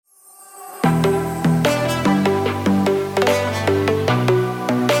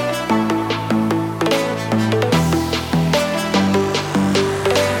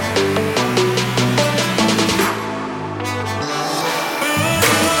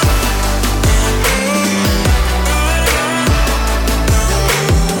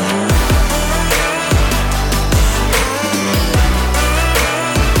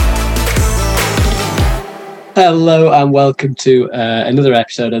Hello and welcome to another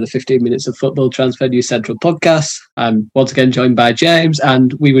episode of the 15 Minutes of Football Transfer News Central podcast. I'm once again joined by James,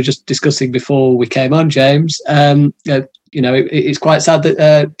 and we were just discussing before we came on, James. It's quite sad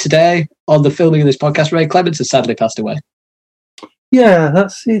that today, on the filming of this podcast, Ray Clemence has sadly passed away. Yeah,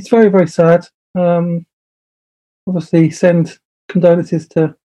 it's very, very sad. Obviously, send condolences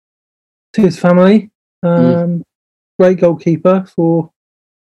to his family. Great goalkeeper for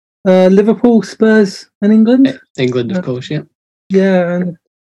Liverpool, Spurs, and England. England, of course, yeah.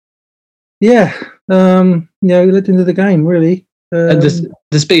 Yeah, and legend of the game, really. And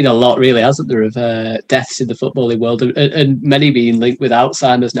there's been a lot, really, hasn't there, of deaths in the footballing world, and many being linked with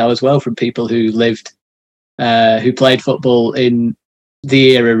Alzheimer's now as well, from people who played football in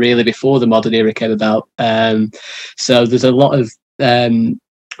the era really before the modern era came about. So there's a lot of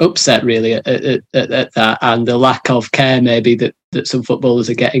upset really at that, and the lack of care maybe that some footballers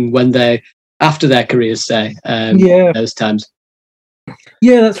are getting when after their careers, say, those times.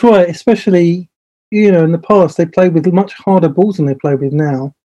 Yeah, that's right. Especially, in the past they played with much harder balls than they play with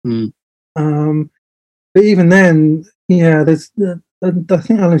now. But even then, there's I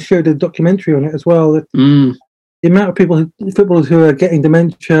think Alan showed a documentary on it as well. The amount of footballers who are getting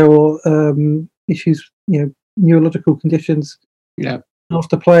dementia or issues, neurological conditions. Yeah.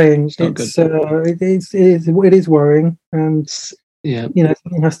 After playing, it is worrying, and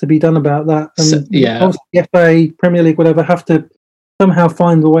something has to be done about that. And the FA, Premier League, whatever, have to somehow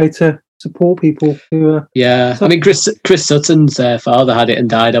find a way to support people who are. Yeah, I mean, Chris Sutton's father had it and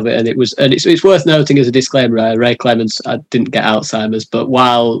died of it, and it's worth noting as a disclaimer, Ray Clemence didn't get Alzheimer's, but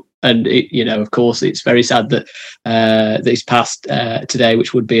of course, it's very sad that he's passed today,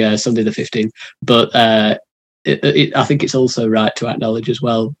 which would be Sunday the 15th, but. I think it's also right to acknowledge as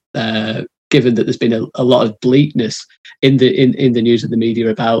well, given that there's been a lot of bleakness in the news and the media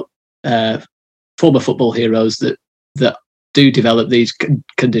about former football heroes that do develop these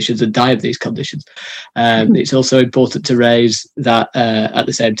conditions and die of these conditions. It's also important to raise that at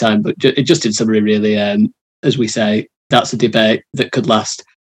the same time. But just in summary, really, as we say, that's a debate that could last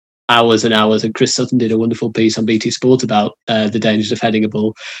hours and hours, and Chris Sutton did a wonderful piece on BT Sport about the dangers of heading a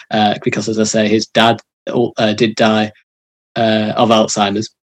ball, because, as I say, his dad did die of Alzheimer's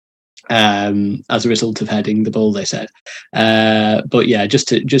as a result of heading the ball, they said. But yeah,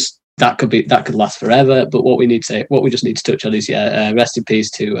 just that could last forever. But what we just need to touch on is rest in peace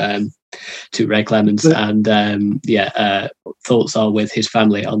to Ray Clemence, and thoughts are with his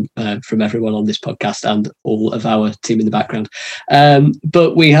family from everyone on this podcast and all of our team in the background.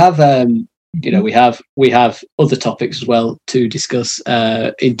 But we have we have other topics as well to discuss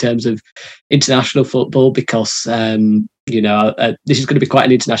in terms of international football, because this is going to be quite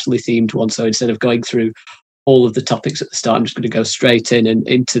an internationally themed one. So instead of going through all of the topics at the start, I'm just going to go straight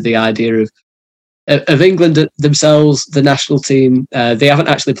into the idea of England themselves, the national team. They haven't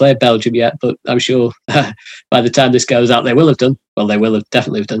actually played Belgium yet, but I'm sure by the time this goes out, they will have done. Well, they will have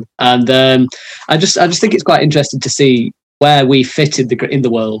definitely have done. And I just think it's quite interesting to see where we fit in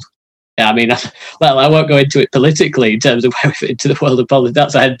the world. Yeah, I mean, I won't go into it politically in terms of where we fit into the world of politics.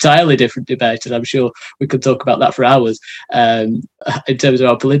 That's an entirely different debate, and I'm sure we could talk about that for hours in terms of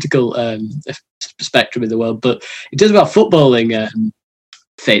our political spectrum in the world. But in terms of our footballing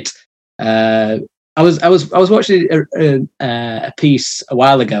fit, I was watching a piece a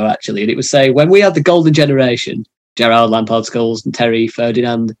while ago, actually, and it was saying when we had the golden generation, Gerrard, Lampard, Scholes, and Terry,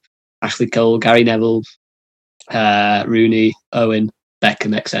 Ferdinand, Ashley Cole, Gary Neville, Rooney, Owen,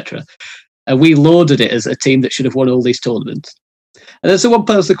 Beckham, etc. And we lauded it as a team that should have won all these tournaments. And then someone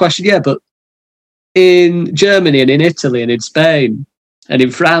posed the question, but in Germany and in Italy and in Spain and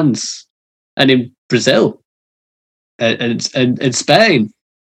in France and in Brazil and Spain,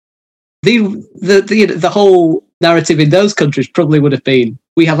 the whole narrative in those countries probably would have been,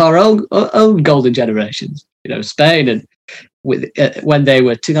 we have our own golden generations. Spain and when they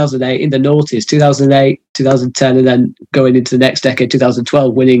were 2008 in the noughties, 2008, 2010, and then going into the next decade,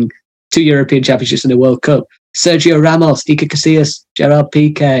 2012, winning 2 European Championships and a World Cup. Sergio Ramos, Iker Casillas, Gerard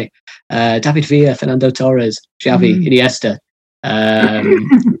Piqué, David Villa, Fernando Torres, Xavi, Iniesta,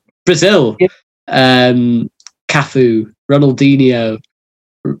 Brazil, Cafu, Ronaldinho,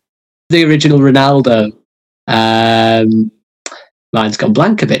 the original Ronaldo. Mine's gone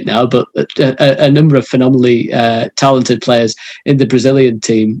blank a bit now, but a number of phenomenally talented players in the Brazilian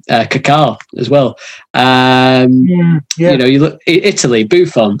team, Kaká as well. You look Italy,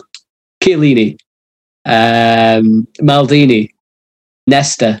 Buffon, Chiellini, Maldini,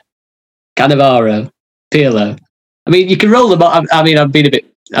 Nesta, Cannavaro, Pirlo. I mean, you can roll them up. I mean, I'm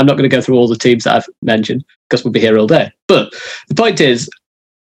not going to go through all the teams that I've mentioned because we'll be here all day. But the point is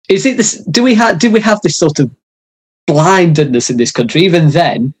it this? Do we have this sort of blindness in this country, even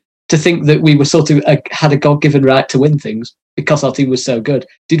then, to think that we were sort of had a God-given right to win things because our team was so good.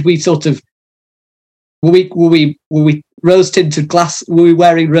 Did we sort of were we rose-tinted glass? Were we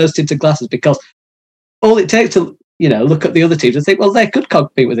wearing rose-tinted glasses? Because all it takes to look at the other teams and think, well, they could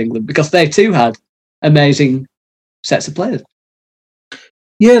compete with England because they too had amazing sets of players.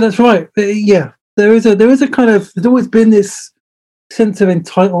 Yeah, that's right. Yeah, there is a kind of, there's always been this sense of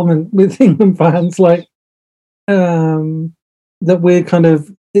entitlement with England fans, like that we're kind of,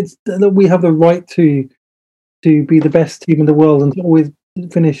 it's that we have the right to be the best team in the world and to always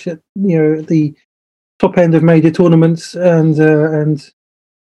finish at the top end of major tournaments, and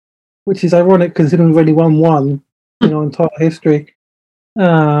which is ironic considering we've only won one in our entire history,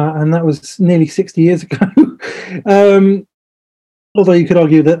 and that was nearly 60 years ago. Although you could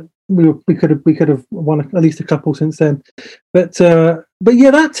argue that we could have won at least a couple since then, but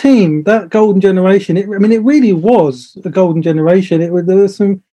yeah, that team, that golden generation. It really was a golden generation. There were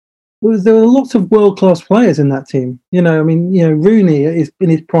lots of world class players in that team. Rooney is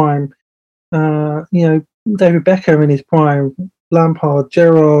in his prime. David Beckham in his prime. Lampard,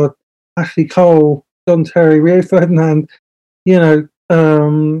 Gerrard, Ashley Cole, John Terry, Rio Ferdinand. There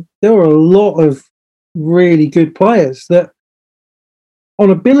were a lot of really good players that, on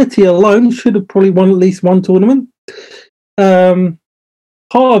ability alone, should have probably won at least one tournament.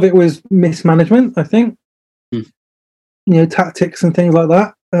 Part of it was mismanagement, I think. Tactics and things like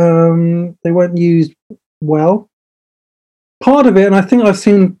that. They weren't used well. Part of it, and I think I've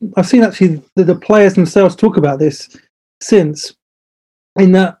seen actually the players themselves talk about this since,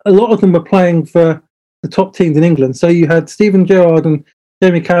 in that a lot of them were playing for the top teams in England. So you had Steven Gerrard and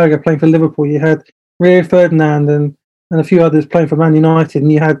Jamie Carragher playing for Liverpool. You had Rio Ferdinand and a few others playing for Man United,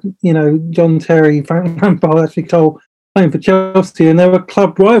 and you had John Terry, Frank Lampard, Ashley Cole playing for Chelsea, and they were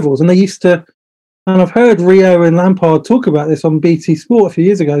club rivals. And they used to, and I've heard Rio and Lampard talk about this on BT Sport a few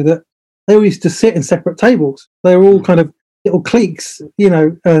years ago, that they all used to sit in separate tables. They were all kind of little cliques,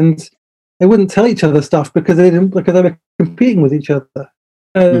 and they wouldn't tell each other stuff because they were competing with each other,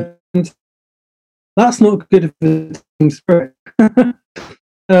 and that's not good for the team spirit.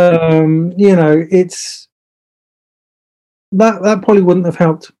 It's that probably wouldn't have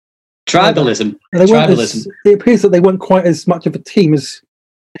helped. Tribalism. It appears that they weren't quite as much of a team as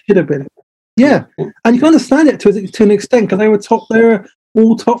they should have been. Yeah, and you can understand it to an extent because they were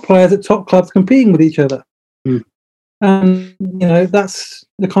all top players at top clubs competing with each other. And that's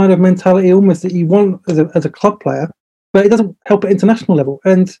the kind of mentality almost that you want as a club player, but it doesn't help at international level.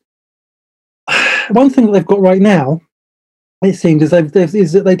 And one thing that they've got right now, it seems, is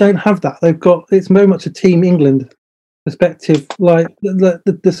that they don't have that. It's very much a Team England perspective. Like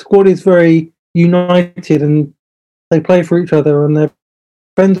the squad is very united and they play for each other and they're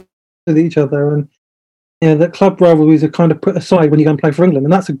friends with each other, and the club rivalries are kind of put aside when you go and play for England,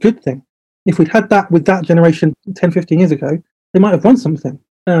 and that's a good thing. If we'd had that with that generation 10, 15 years ago, they might have won something.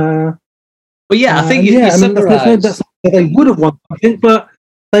 I think that's they would have won something, but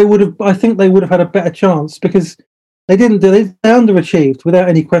they would have. I think they would have had a better chance because they didn't do. They underachieved without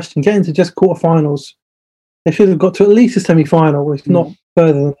any question. Getting to just quarterfinals, they should have got to at least a semi-final, if not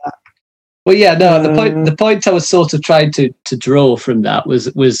further than that. Well, yeah, no. The point I was sort of trying to draw from that was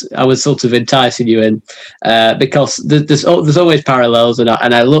I was sort of enticing you in because there's always parallels, and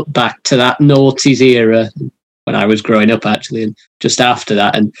I look back to that noughties era when I was growing up, actually, and just after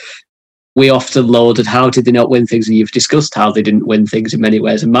that, and we often lauded how did they not win things, and you've discussed how they didn't win things in many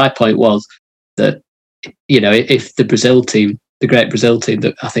ways, and my point was that if the Brazil team, the Great Brazil team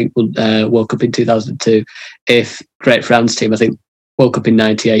that I think woke up in 2002, if Great France team, I think, woke up in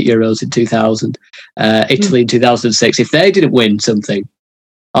 98, Euros in 2000, Italy in 2006. If they didn't win something,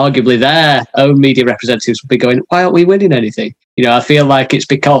 arguably their own media representatives would be going, why aren't we winning anything? I feel like it's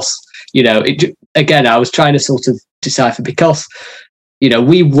because, again, I was trying to sort of decipher because,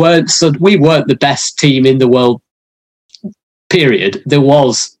 we weren't the best team in the world, period.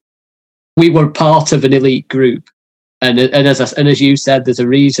 We were part of an elite group. And as you said, there's a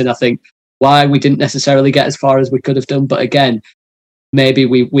reason, I think, why we didn't necessarily get as far as we could have done. But again, maybe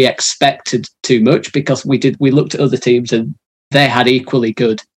we expected too much because we looked at other teams and they had equally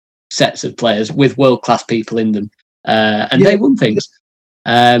good sets of players with world-class people in them, and they won things.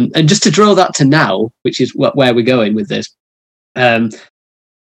 And just to draw that to now, which is where we're going with this, personally,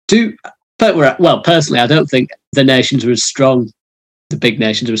 I don't think the nations were as strong. The big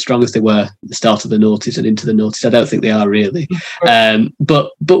nations are as strong as they were at the start of the noughties and into the noughties. I don't think they are really.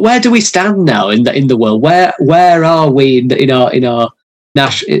 But where do we stand now in the world? Where are we in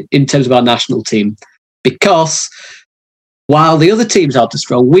terms of our national team? Because while the other teams aren't as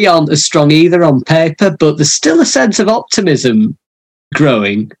strong, we aren't as strong either on paper, but there's still a sense of optimism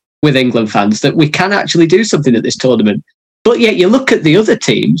growing with England fans that we can actually do something at this tournament. But yet you look at the other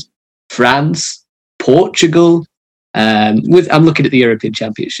teams, France, Portugal, I'm looking at the European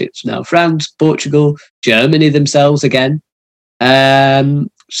Championships now. France, Portugal, Germany themselves again.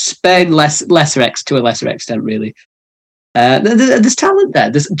 Spain, to a lesser extent, really. There's talent there.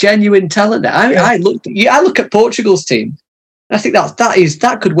 There's genuine talent there. I look at Portugal's team. I think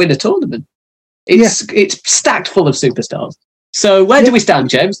that could win a tournament. It's stacked full of superstars. So where do we stand,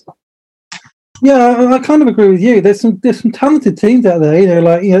 James? Yeah, I kind of agree with you. There's some talented teams out there.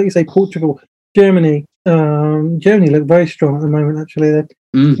 Like you say, Portugal, Germany. Germany look very strong at the moment. Actually,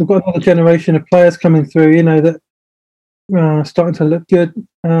 we've got another generation of players coming through. That starting to look good.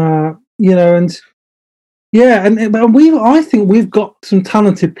 I think we've got some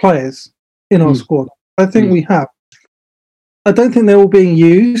talented players in our squad. I think we have. I don't think they're all being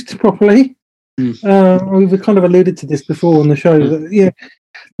used properly. We've kind of alluded to this before on the show. That,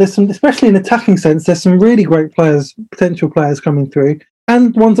 there's some, especially in attacking sense, there's some really great players, potential players coming through,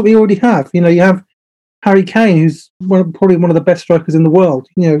 and ones that we already have. You have Harry Kane, who's probably one of the best strikers in the world.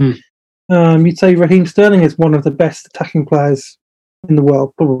 You'd say Raheem Sterling is one of the best attacking players in the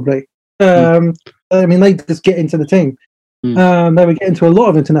world, probably. I mean, they just get into the team. They would get into a lot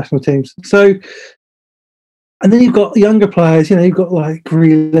of international teams. So, and then you've got younger players. You've got like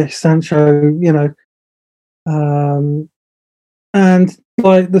Grealish, Sancho. And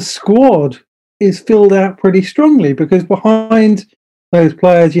like the squad is filled out pretty strongly because behind those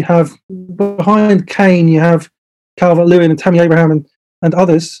players, behind Kane, you have Calvert-Lewin and Tammy Abraham and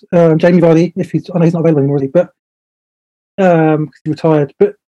others. Jamie Vardy, I know he's not available anymore, but because he's retired.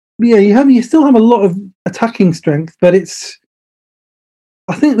 But yeah, you still have a lot of attacking strength, but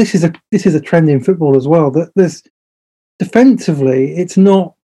I think this is a trend in football as well. That there's defensively, it's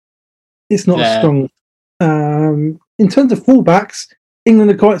not as strong. In terms of fullbacks,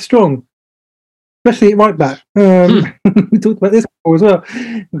 England are quite strong, especially at right back. We talked about this before as well,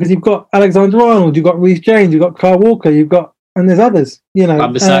 because you've got Alexander-Arnold, you've got Reece James, you've got Kyle Walker, and there's others.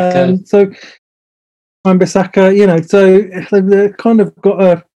 Wan-Bissaka. So Wan-Bissaka, so they've kind of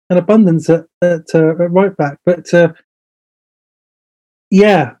got an abundance at right back, but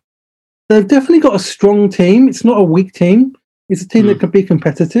they've definitely got a strong team. It's not a weak team. It's a team that can be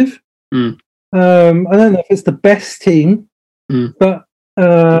competitive. I don't know if it's the best team, but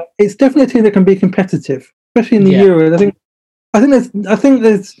it's definitely a team that can be competitive, especially in the Euros.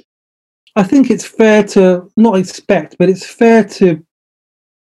 I think it's fair to not expect, but it's fair to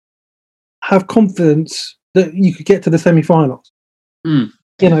have confidence that you could get to the semi-finals. You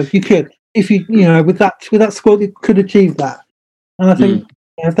could, if with that squad, you could achieve that. And I think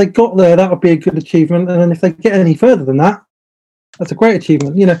if they got there, that would be a good achievement. And then if they get any further than that, that's a great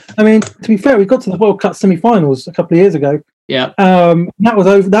achievement. I mean, to be fair, we got to the World Cup semi-finals a couple of years ago. Yeah. That was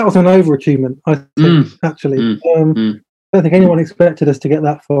an overachievement, I think, actually. I don't think anyone expected us to get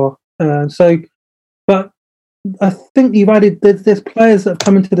that far. But I think you've added, there's players that have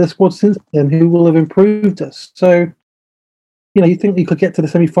come into the squad since then who will have improved us. So, you think you could get to the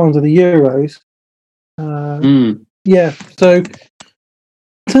semi-finals of the Euros. Yeah. So,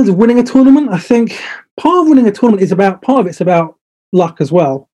 in terms of winning a tournament, I think part of winning a tournament is about luck as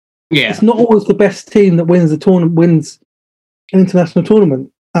well. Yeah. It's not always the best team that wins the tournament wins an international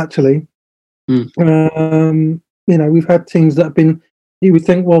tournament, actually. We've had teams that have been, you would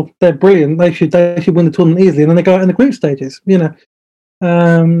think, well, they're brilliant, they should win the tournament easily, and then they go out in the group stages.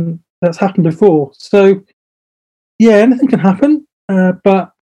 That's happened before. So yeah, anything can happen,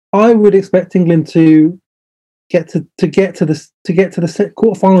 but I would expect England to get to the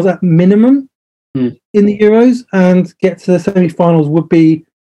quarterfinals at minimum in the Euros, and get to the semi-finals would be.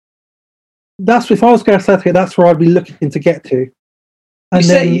 If I was going to South Africa, that's where I'd be looking to get to, and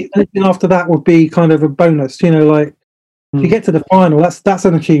then anything after that would be kind of a bonus. If you get to the final, that's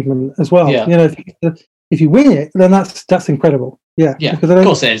an achievement as well. Yeah. If you win it, then that's incredible. Yeah, because of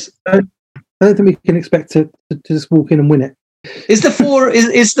course it is. I don't think we can expect to just walk in and win it. Is the four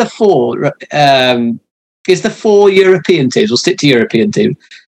European teams? We'll stick to European teams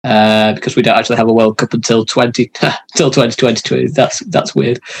because we don't actually have a World Cup until 2022. That's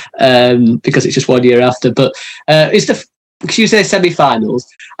weird because it's just 1 year after. But because you say semi-finals,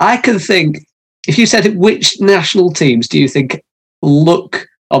 I can think. If you said which national teams do you think look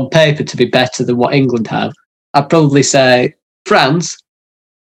on paper to be better than what England have, I'd probably say France,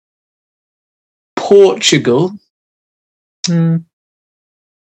 Portugal,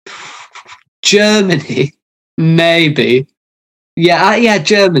 Germany, maybe. Yeah,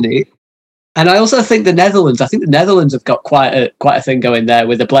 Germany. And I also think the Netherlands. I think the Netherlands have got quite a thing going there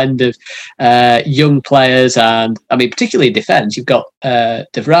with a blend of young players, and I mean, particularly in defence, you've got De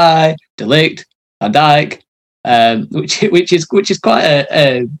Vrij, De Ligt, Van Dijk, which is quite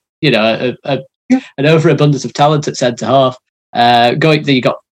an overabundance of talent at centre half. You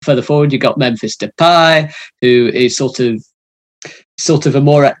got further forward, you got Memphis Depay, who is sort of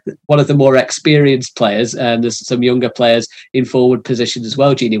one of the more experienced players, and there's some younger players in forward positions as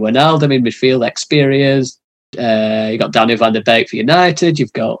well. Gini Wijnaldum in midfield, experience. You got Daniel van der Beek for United.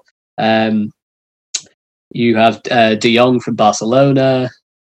 You've got you have De Jong from Barcelona.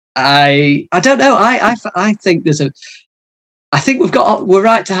 I don't know. I think we're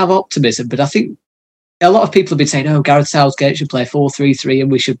right to have optimism, but I think a lot of people have been saying, "Oh, Gareth Southgate should play 4-3-3,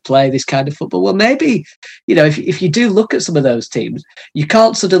 and we should play this kind of football." Well, maybe, if you do look at some of those teams, you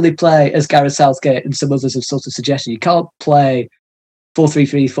can't suddenly play, as Gareth Southgate and some others have sort of suggested, you can't play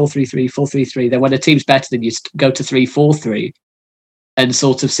 4-3-3, 4-3-3, 4-3-3. Then when a team's better than you, go to 3-4-3 and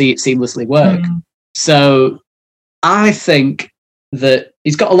sort of see it seamlessly work. So I think that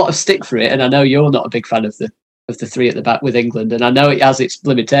he's got a lot of stick for it, and I know you're not a big fan of the three at the back with England, and I know it has its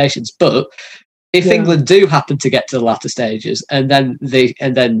limitations, but if England do happen to get to the latter stages and then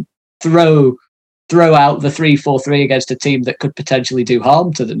throw out the 3-4-3 against a team that could potentially do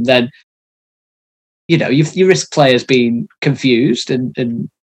harm to them, then you risk players being confused, and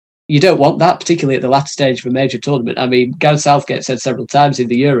you don't want that, particularly at the latter stage of a major tournament. I mean, Gareth Southgate said several times in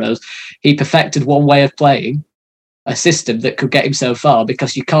the Euros he perfected one way of playing a system that could get him so far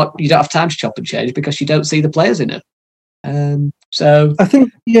because you don't have time to chop and change because you don't see the players in it. So I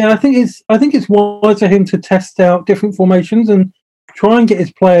think it's wise for him to test out different formations and try and get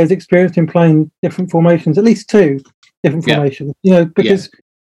his players experienced in playing different formations, at least 2 different formations.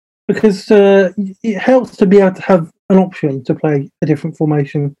 Because it helps to be able to have an option to play a different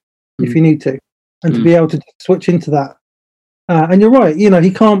formation if you need to, and to be able to switch into that. And you're right.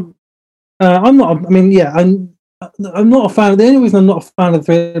 He can't. I'm not. I mean, I'm not a fan. The only reason I'm not a fan of the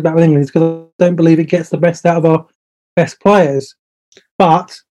three back with England is because I don't believe it gets the best out of our best players.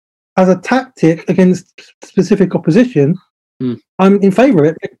 But as a tactic against specific opposition, I'm in favour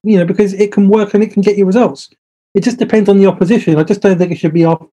of it, because it can work and it can get you results. It just depends on the opposition. I just don't think it should be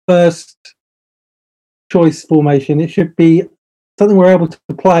our first choice formation. It should be something we're able to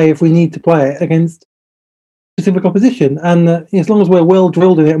play if we need to play it against specific opposition. And as long as we're well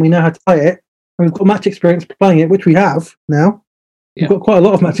drilled in it and we know how to play it, and we've got match experience playing it, which we have now, we've got quite a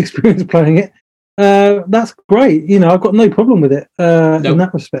lot of match experience playing it. That's great. I've got no problem with it in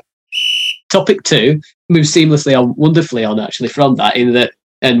that respect. Topic 2 moves wonderfully on actually from that, in that,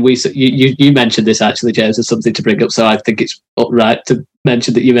 and you mentioned this actually, James, as something to bring up, so I think it's right to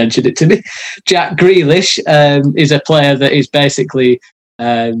mention that you mentioned it to me. Jack Grealish is a player that is basically,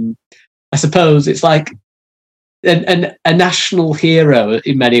 I suppose it's like a national hero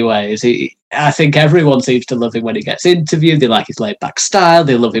in many ways. I think everyone seems to love him when he gets interviewed. They like his laid-back style.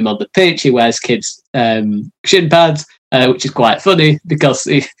 They love him on the pitch. He wears kids' shin pads, which is quite funny because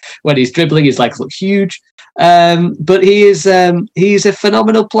when he's dribbling, his legs look huge. But he's a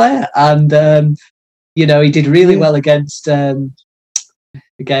phenomenal player, and he did really well against Ireland.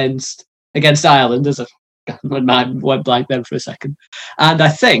 As my mind went blank then for a second, and I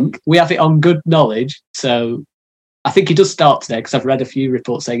think we have it on good knowledge. So I think he does start today because I've read a few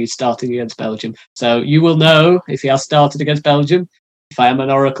reports saying he's starting against Belgium. So you will know if he has started against Belgium, if I am an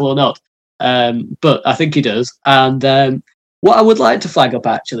oracle or not. But I think he does. And what I would like to flag up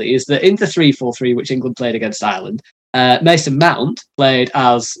actually is that in the 3-4-3 which England played against Ireland, Mason Mount played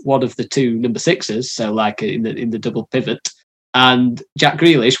as one of the 2 number 6s, so like in the double pivot, and Jack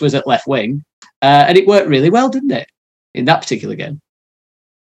Grealish was at left wing, and it worked really well, didn't it, in that particular game?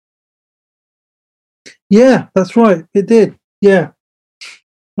 Yeah, that's right. It did. Yeah.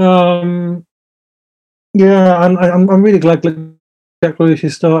 I'm really glad Jack Grealish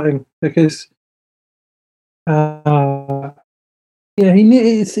is starting because, he's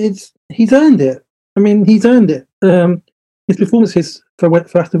earned it. I mean, he's earned it. His performances for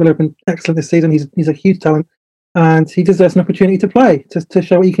Aston Villa have been excellent this season. He's a huge talent, and he deserves an opportunity to play to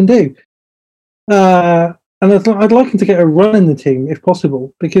show what he can do. And I'd like him to get a run in the team if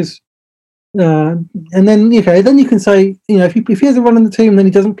possible, because. And then you can say, if he has a run in the team, then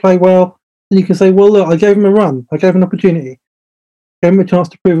he doesn't play well, then you can say, well, look, I gave him a run, I gave him an opportunity, gave him a chance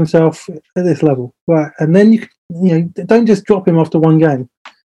to prove himself at this level, right? And then you don't just drop him after one game,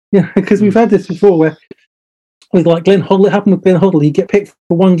 because we've had this before where with like Glenn Hoddle, it happened with Glenn Hoddle, he'd get picked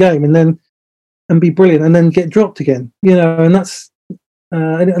for one game and be brilliant, and then get dropped again, and that's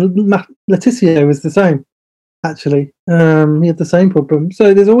Letitia was the same. actually. He had the same problem.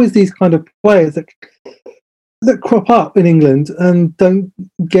 So there's always these kind of players that crop up in England and don't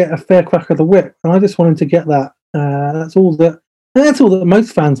get a fair crack of the whip. And I just want him to get that. That's all that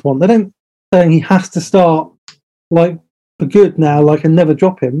most fans want. They don't saying he has to start like for good now, like, and never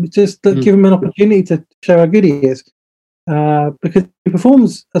drop him. It's just give him an opportunity to show how good he is. Because he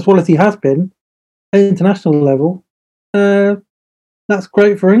performs as well as he has been at international level. That's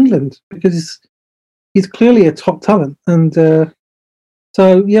great for England because he's clearly a top talent. And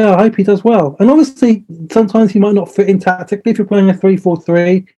so, yeah, I hope he does well. And obviously, sometimes he might not fit in tactically. If you're playing a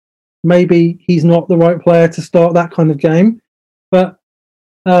 3-4-3, maybe he's not the right player to start that kind of game. But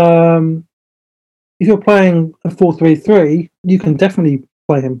if you're playing a 4-3-3, you can definitely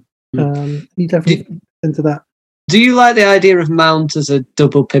play him. He definitely fits into that. Do you like the idea of Mount as a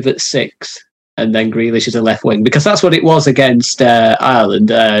double pivot 6 and then Grealish as a left wing? Because that's what it was against Ireland.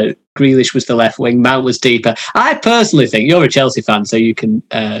 Grealish was the left wing, Mount was deeper. I personally think, you're a Chelsea fan, so you can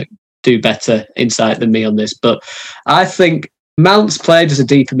do better insight than me on this, but I think Mount's played as a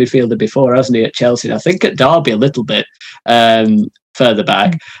deeper midfielder before, hasn't he, at Chelsea? And I think at Derby a little bit further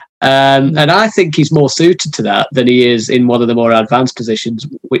back. And I think he's more suited to that than he is in one of the more advanced positions,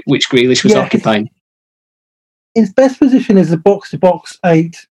 which Grealish was occupying. His best position is the box-to-box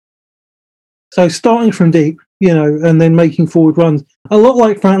 8. So starting from deep, and then making forward runs. A lot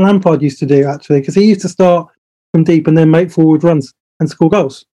like Frank Lampard used to do, actually, because he used to start from deep and then make forward runs and score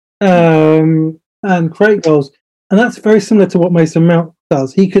goals and create goals. And that's very similar to what Mason Mount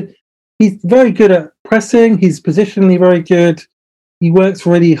does. He's very good at pressing. He's positionally very good. He works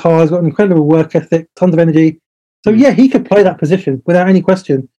really hard. He's got an incredible work ethic, tons of energy. So yeah, he could play that position without any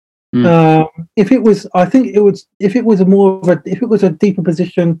question. If it was a deeper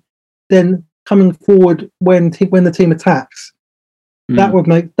position, then coming forward when the team attacks, that would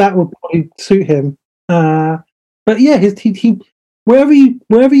probably suit him. But yeah, he wherever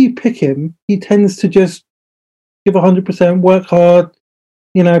you pick him, he tends to just give 100%, work hard,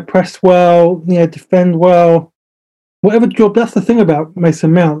 press well, defend well. Whatever job, that's the thing about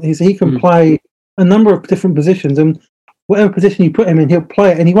Mason Mount, is he can play a number of different positions, and whatever position you put him in, he'll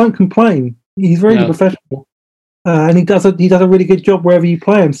play it, and he won't complain. He's very professional, and he does a really good job wherever you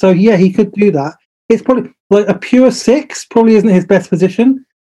play him. So yeah, he could do that. It's probably like a pure 6, probably isn't his best position,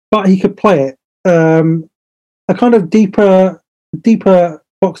 but he could play it. A kind of deeper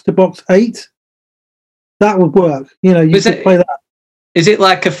box to box 8, that would work. You could play that. Is it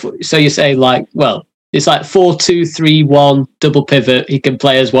like so you say it's like 4-2-3-1 double pivot. He can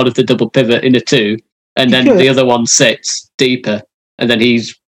play as one of the double pivot in a 2, and then the other one sits deeper, and then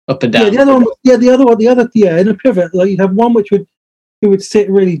he's up and down. The other in a pivot, like you'd have one which would sit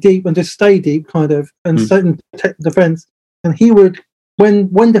really deep and just stay deep, kind of, and sit and protect the defense. And he would,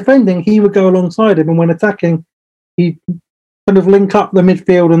 when defending, he would go alongside him, and when attacking, he'd kind of link up the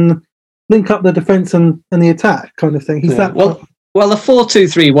midfield and link up the defense and the attack, kind of thing. He's that. Well, a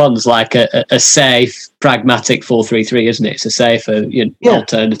 4-2-3-1's like a safe, pragmatic 4-3-3, isn't it? It's a safer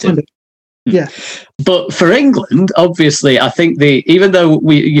alternative. Kind of. Yeah. But for England, obviously, I think even though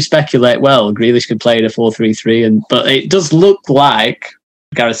you speculate, Grealish can play in a 4-3-3, but it does look like,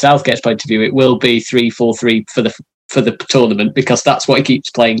 Gareth Southgate's point of view, it will be 3-4-3 for the tournament, because that's what he keeps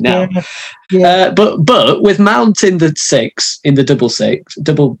playing now. Yeah. But with Mount in the 6, in the double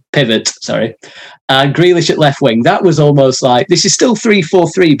pivot, and Grealish at left wing, that was almost like, this is still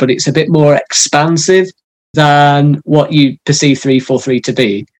 3-4-3, but it's a bit more expansive than what you perceive 3-4-3 to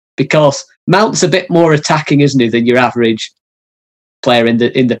be, because Mount's a bit more attacking, isn't he, than your average player in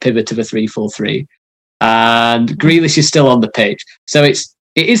the pivot of a 3-4-3, and Grealish is still on the pitch, so it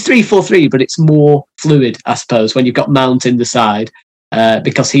is 3-4-3, but it's more fluid, I suppose, when you've got Mount in the side,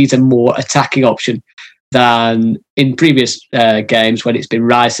 because he's a more attacking option than in previous games when it's been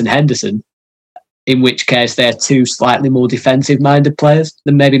Rice and Henderson, in which case they're two slightly more defensive-minded players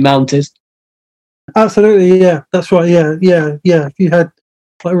than maybe Mount is. Absolutely, yeah, that's right. Yeah. If you had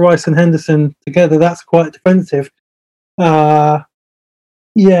like Rice and Henderson together, that's quite defensive. Yeah.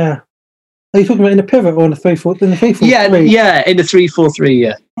 Are you talking about in a pivot or in a 3-4-3? In the 3-4-3? Yeah, in a 3-4-3.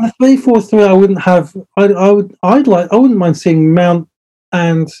 Yeah. In a 3-4-3, I wouldn't have. I wouldn't mind seeing Mount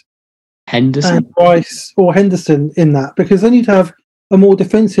and Henderson, and Rice or Henderson in that, because then you'd have a more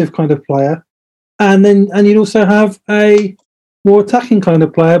defensive kind of player, and you'd also have a more attacking kind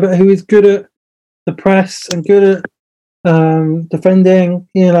of player, but who is good at the press and good at defending.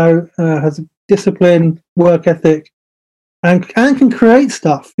 Has a discipline, work ethic. And can create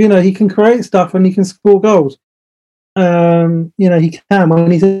stuff. He can create stuff and he can score goals. He can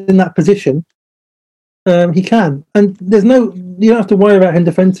when he's in that position. He can, and you don't have to worry about him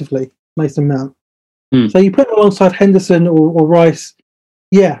defensively, Mason Mount. So you put him alongside Henderson or Rice,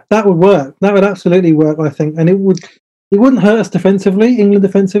 yeah, that would work. That would absolutely work, I think, and it wouldn't hurt us defensively, England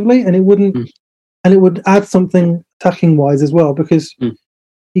defensively, and it would add something attacking wise as well, because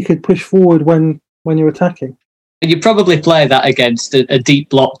you could push forward when you're attacking. And you'd probably play that against a deep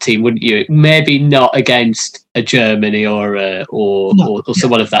block team, wouldn't you? Maybe not against a Germany or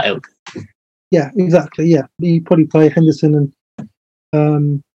someone of that ilk. Yeah, exactly. Yeah, you'd probably play Henderson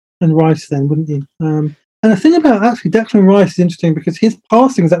and Rice then, wouldn't you? And the thing about actually Declan Rice is interesting because his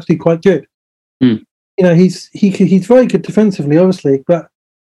passing is actually quite good. You know, he's very good defensively, obviously, but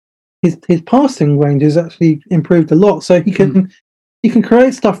his passing range has actually improved a lot. So he can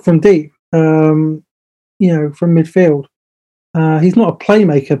create stuff from deep. You know, from midfield. He's not a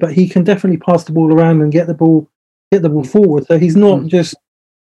playmaker, but he can definitely pass the ball around and get the ball forward. So he's not just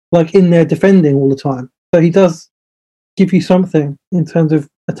like in there defending all the time. So he does give you something in terms of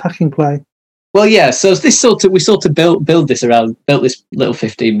attacking play. Well, yeah. So we sort of built this little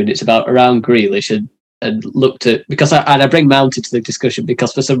 15 minutes around Grealish and looked at, because I bring Mount into the discussion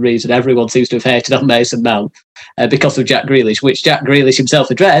because for some reason everyone seems to have hated on Mason Mount because of Jack Grealish, which Jack Grealish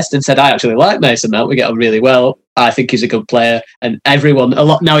himself addressed and said, I actually like Mason Mount, we get on really well, I think he's a good player, and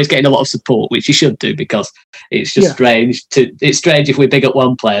now he's getting a lot of support, which he should do, because it's just strange if we big up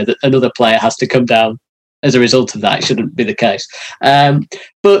one player that another player has to come down as a result of that. It shouldn't be the case.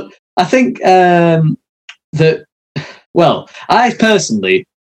 But I think that, well, I personally,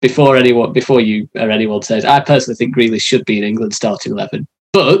 before you or anyone says, I personally think Grealish should be in England's starting 11.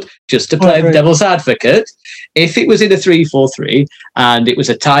 But just to play the devil's advocate, if it was in a 3-4-3 and it was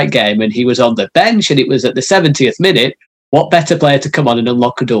a tight game and he was on the bench and it was at the 70th minute, what better player to come on and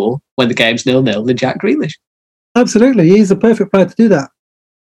unlock a door when the game's 0-0 than Jack Grealish? Absolutely, he's the perfect player to do that.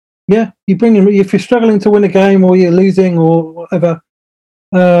 Yeah, you bring him if you're struggling to win a game or you're losing or whatever.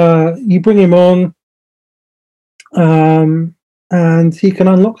 You bring him on. And he can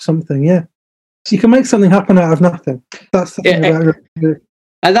unlock something, yeah. You can make something happen out of nothing. That's something about it.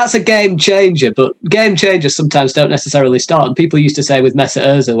 And that's a game changer, but game changers sometimes don't necessarily start. And people used to say with Mesut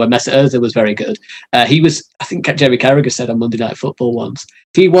Ozil, when Mesut Ozil was very good, I think Jamie Carragher said on Monday Night Football once,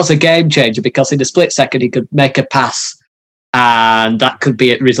 he was a game changer because in a split second he could make a pass and that could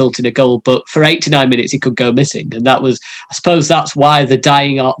result in a goal. But for 89 minutes, he could go missing. And I suppose that's why the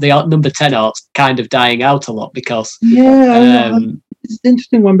number 10 art's kind of dying out a lot, because... Yeah, it's an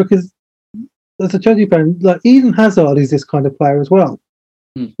interesting one because as a Chelsea fan, like Eden Hazard is this kind of player as well.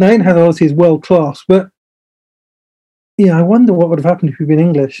 Now, Eden Hazard obviously is world class, but I wonder what would have happened if he'd been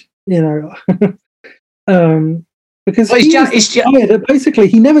English, because basically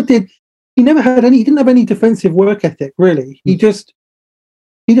he didn't have any defensive work ethic, really. He just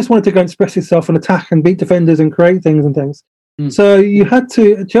wanted to go and express himself and attack and beat defenders and create things and things. So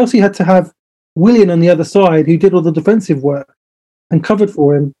Chelsea had to have Willian on the other side who did all the defensive work and covered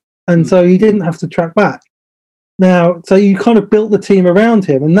for him, and so he didn't have to track back. Now, so you kind of built the team around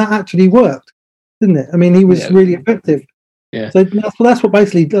him, and that actually worked, didn't it? I mean, he was really effective. Yeah. So that's what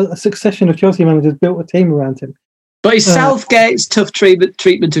basically a succession of Chelsea managers built a team around him. But is Southgate's tough treatment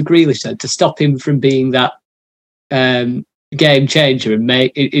of Grealish then to stop him from being that game changer and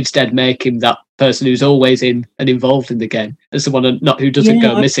instead make him that person who's always in and involved in the game, as someone who doesn't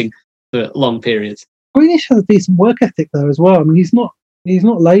go missing for long periods? Grealish has a decent work ethic though as well. I mean, he's not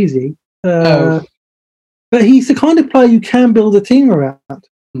lazy, but he's the kind of player you can build a team around.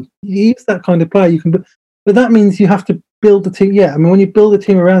 He's that kind of player you can, but that means you have to build the team. Yeah, I mean, when you build a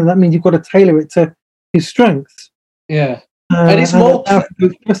team around, that means you've got to tailor it to his strengths. Yeah, and it's more to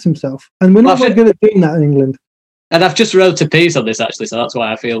express himself, and we're not very good at doing that in England. And I've just wrote a piece on this actually, so that's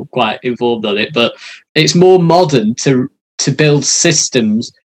why I feel quite informed on it. But it's more modern to build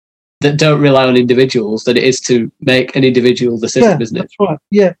systems that don't rely on individuals than it is to make an individual the system, isn't it? That's right.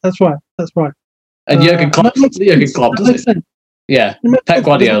 Yeah, that's right. And Jurgen Klopp does it. Yeah, Pep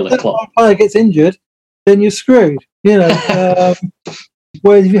Guardiola, Klopp. If a player gets injured, then you're screwed. Whereas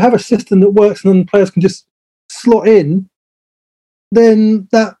if you have a system that works and then players can just slot in, then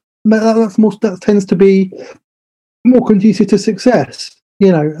that tends to be more conducive to success.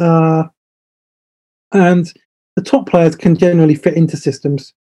 And the top players can generally fit into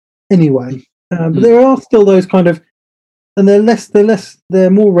systems anyway. But there are still those kind of, and they're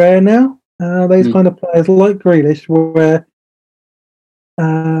more rare now. Those kind of players like Grealish, where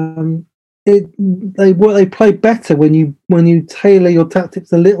they play better when you tailor your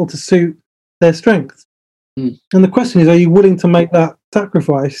tactics a little to suit their strengths. And the question is, are you willing to make that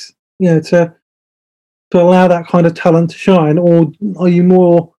sacrifice, to allow that kind of talent to shine, or are you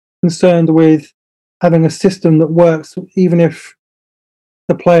more concerned with having a system that works even if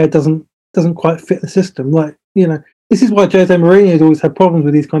the player doesn't doesn't quite fit the system. Like, this is why Jose Mourinho has always had problems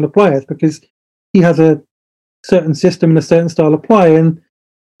with these kind of players, because he has a certain system and a certain style of play, and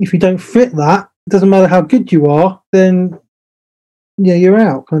if you don't fit that, it doesn't matter how good you are, then you're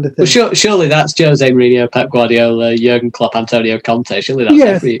out, kind of thing. Well, surely that's Jose Mourinho, Pep Guardiola, Jurgen Klopp, Antonio Conte. Surely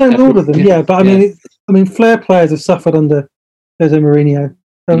that's all of them. Yeah, but I mean, flair players have suffered under Jose Mourinho,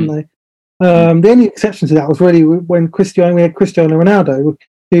 haven't they? The only exception to that was really when we had Cristiano Ronaldo,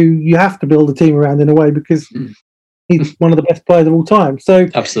 who you have to build a team around in a way, because he's one of the best players of all time. So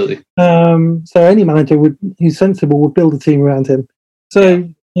absolutely. So any manager who's sensible would build a team around him. So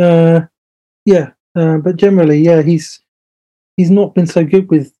but generally, he's not been so good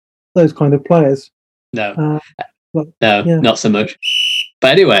with those kind of players. No, not so much.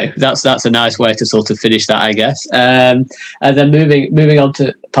 But anyway, that's a nice way to sort of finish that, I guess. And then moving on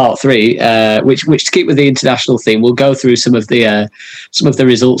to part 3, which to keep with the international theme, we'll go through some of the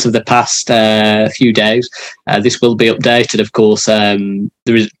results of the past few days. This will be updated, of course. When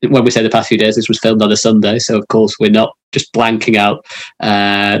we say the past few days, this was filmed on a Sunday, so of course we're not just blanking out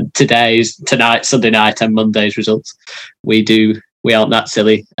tonight, Sunday night, and Monday's results. We aren't that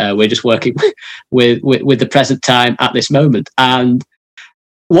silly. We're just working with the present time at this moment. And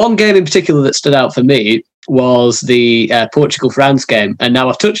one game in particular that stood out for me was the Portugal-France game. And now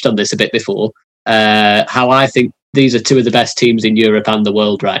I've touched on this a bit before, how I think these are two of the best teams in Europe and the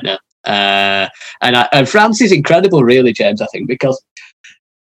world right now. And France is incredible, really, James, I think, because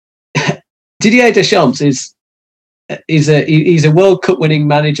Didier Deschamps he's a World Cup winning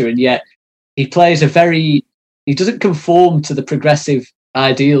manager, and yet he doesn't conform to the progressive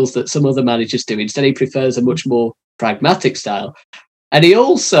ideals that some other managers do. Instead, he prefers a much more pragmatic style. And he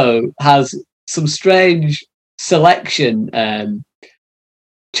also has some strange selection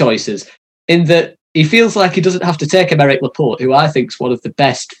choices, in that he feels like he doesn't have to take Aymeric Laporte, who I think is one of the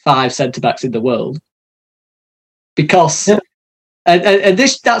best 5 centre-backs in the world, because... Yeah. And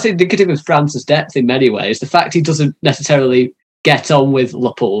that's indicative of France's depth in many ways. The fact he doesn't necessarily get on with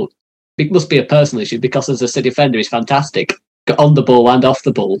Laporte, it must be a personal issue, because as a defender he's fantastic on the ball and off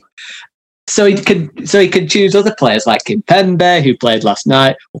the ball. So he can choose other players like Kimpembe, who played last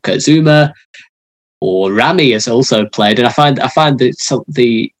night, or Kurt Zouma, or Rami has also played. And I find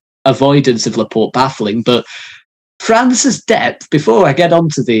the avoidance of Laporte baffling. But France's depth, before I get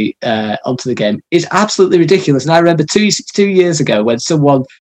onto the game, is absolutely ridiculous. And I remember 2 years ago when someone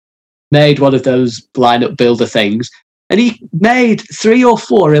made one of those lineup builder things, and he made 3 or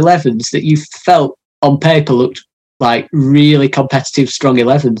 4 11s that you felt on paper looked like really competitive, strong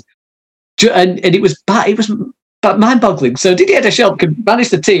 11s. And it was mind-boggling. So Didier Deschamps can manage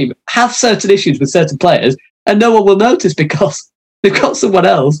the team, have certain issues with certain players, and no one will notice because they've got someone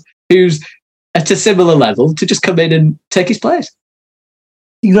else who's at a similar level to just come in and take his place.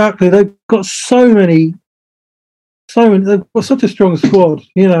 Exactly. They've got they've got such a strong squad.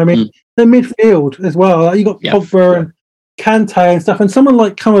 Their midfield as well. Like, you got Pogba and Kante and stuff, and someone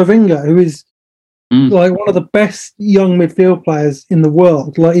like Camavinga, who is like one of the best young midfield players in the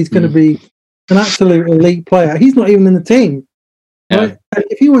world. Like, he's going to be an absolute elite player. He's not even in the team. Right? And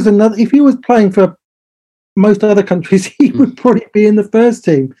if he was playing for most other countries, he would probably be in the first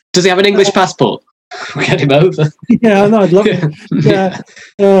team. Does he have an English passport? We'll get him over. Yeah, I know. I'd love it.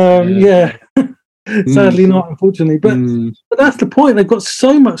 Yeah. Sadly not, unfortunately. But that's the point. They've got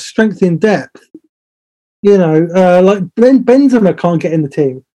so much strength in depth. Like Benzema can't get in the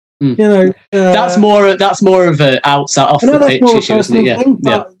team. That's more of an outside off the pitch issue, isn't it?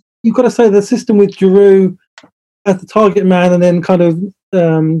 Yeah. You've got to say the system with Giroud as the target man, and then kind of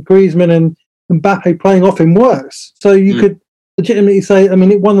Griezmann and Mbappe playing off him works. So you could legitimately say, I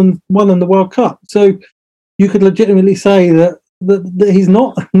mean, it won them the World Cup. So you could legitimately say that he's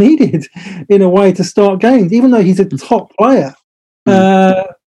not needed in a way to start games, even though he's a top player.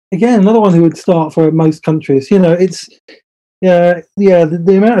 Again, another one who would start for most countries. It's the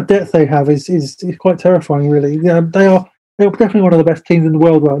amount of depth they have is quite terrifying, really. They're definitely one of the best teams in the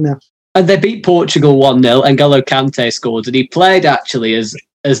world right now. And they beat Portugal 1-0. N'Golo Kante scored, and he played actually as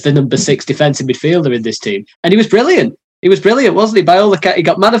the number 6 defensive midfielder in this team, and he was brilliant. He was brilliant, wasn't he? By all accounts, he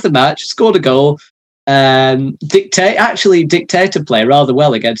got man of the match, scored a goal, dictator play rather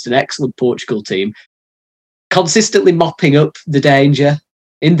well against an excellent Portugal team, consistently mopping up the danger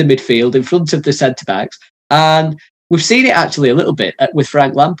in the midfield in front of the centre-backs. And we've seen it actually a little bit with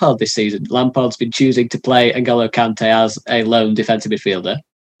Frank Lampard this season. Lampard's been choosing to play N'Golo Kante as a lone defensive midfielder.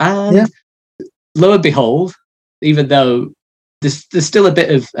 And lo and behold, even though there's still a bit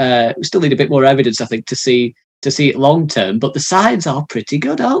of we still need a bit more evidence, I think, to see it long term, but the signs are pretty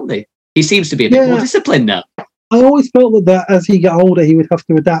good, aren't they? He seems to be a bit more disciplined now. I always felt that as he got older, he would have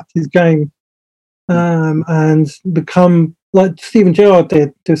to adapt his game and become like Steven Gerrard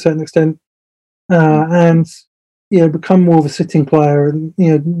did to a certain extent, and become more of a sitting player and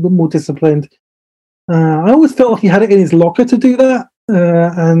more disciplined. I always felt like he had it in his locker to do that,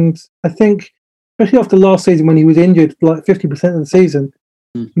 and I think, especially after last season when he was injured for like 50% of the season,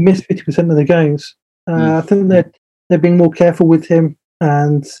 he missed 50% of the games. I think they're being more careful with him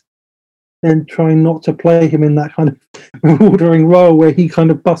and then trying not to play him in that kind of ordering role where he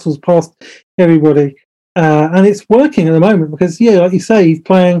kind of bustles past everybody. And it's working at the moment because, like you say, he's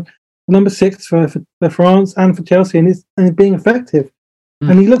playing number 6 for France and for Chelsea, and it's being effective.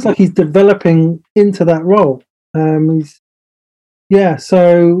 And he looks like he's developing into that role. France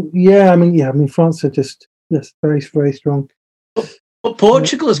are just very, very strong. But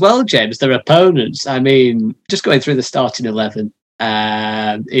Portugal as well, James, their opponents, I mean, just going through the starting 11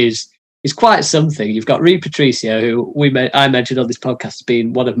 is quite something. You've got Rui Patricio, who I mentioned on this podcast as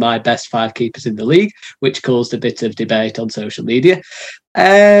being one of my best 5 keepers in the league, which caused a bit of debate on social media.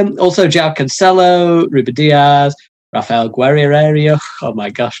 Also, João Cancelo, Ruben Dias, Rafael Guerreiro. Oh my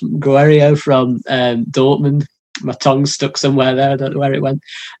gosh, Guerreiro from Dortmund. My tongue's stuck somewhere there. I don't know where it went.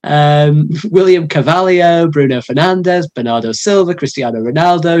 William Carvalho, Bruno Fernandes, Bernardo Silva, Cristiano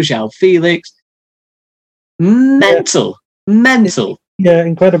Ronaldo, João Felix. Mental. Yeah,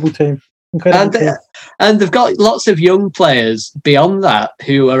 incredible team. And they've got lots of young players beyond that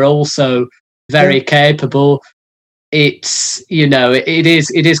who are also very capable. It's,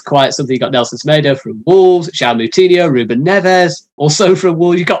 it is quite something. You've got Nelson Semedo from Wolves, João Moutinho, Ruben Neves, also from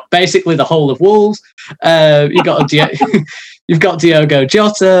Wolves. You've got basically the whole of Wolves. You've got Diogo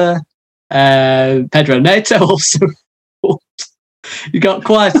Jota, Pedro Neto, also from Wolves. You've got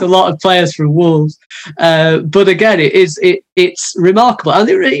quite a lot of players from Wolves. But again, it's remarkable.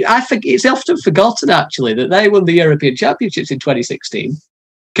 And I think it's often forgotten, actually, that they won the European Championships in 2016,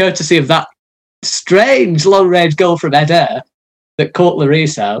 courtesy of that strange long-range goal from Eder that caught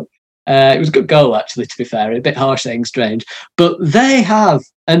Lloris out. It was a good goal, actually, to be fair. A bit harsh saying strange. But they have,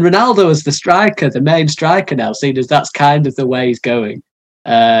 and Ronaldo as the striker, the main striker now, seen as that's kind of the way he's going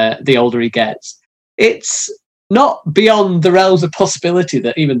the older he gets. It's not beyond the realms of possibility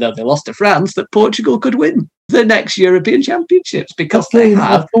that even though they lost to France, that Portugal could win the next European Championships because they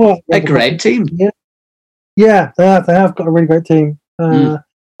have a great team. Yeah, they have got a really great team. I'm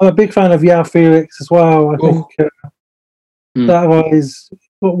a big fan of João Felix as well. I think that guy's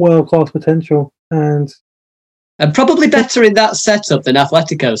got world-class potential. And probably better in that setup than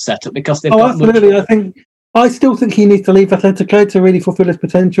Atletico's setup because they've got absolutely. I still think he needs to leave Atletico to really fulfill his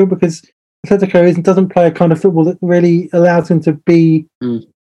potential because Atletico doesn't play a kind of football that really allows him to be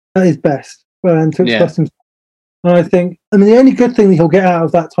at his best and to express himself. And I think, the only good thing that he'll get out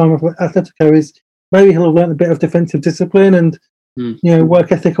of that time of Atletico is maybe he'll have learned a bit of defensive discipline and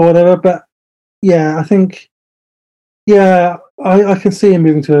work ethic or whatever. But I think, I can see him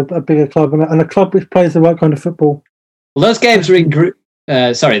moving to a bigger club and a club which plays the right kind of football. Well, those games are in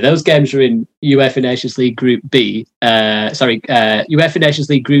those games are in UEFA Nations League Group B. UEFA Nations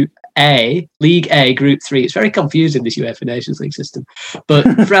League Group A, League A, Group 3. It's very confusing, this UEFA Nations League system. But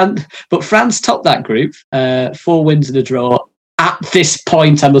France topped that group, 4 wins and a draw. At this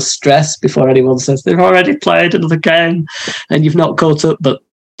point, I must stress, before anyone says they've already played another game and you've not caught up, but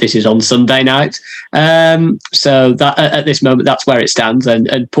this is on Sunday night. So that at this moment, that's where it stands.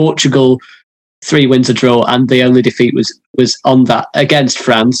 And Portugal, 3 wins, a draw, and the only defeat was on that against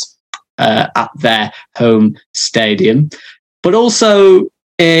France at their home stadium. But also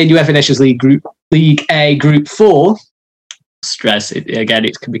in UEFA Nations League League A, Group 4, stress, it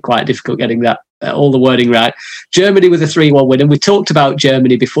can be quite difficult getting that all the wording right. Germany with a 3-1 win, and we talked about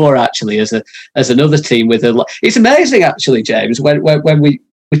Germany before, actually, as another team with a lot. It's amazing, actually, James, when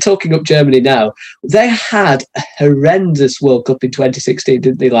we're talking up Germany now. They had a horrendous World Cup in 2016,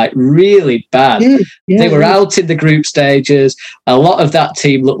 didn't they? Like, really bad. They were out in the group stages. A lot of that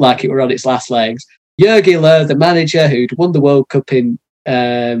team looked like it were on its last legs. Jogi Löw, the manager who'd won the World Cup in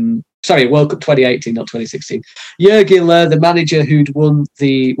World Cup 2018, not 2016. Jogi Löw, the manager who'd won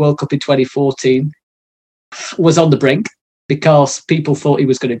the World Cup in 2014, was on the brink because people thought he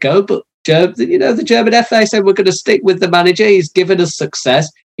was going to go. But the German FA said, we're going to stick with the manager. He's given us success.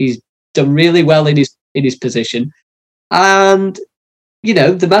 He's done really well in his position. And,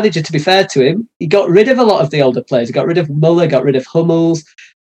 the manager, to be fair to him, he got rid of a lot of the older players. He got rid of Muller, got rid of Hummels.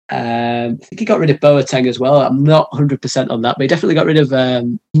 I think he got rid of Boateng as well. I'm not 100% on that, but he definitely got rid of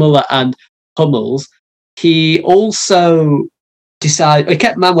Muller and Hummels. He also he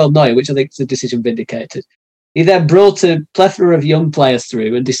kept Manuel Neuer, which I think is a decision vindicated. He then brought a plethora of young players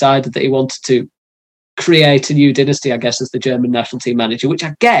through and decided that he wanted to create a new dynasty, I guess, as the German national team manager, which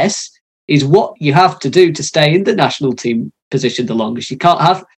I guess is what you have to do to stay in the national team position the longest. You can't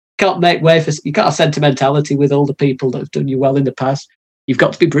have sentimentality with all the people that have done you well in the past. You've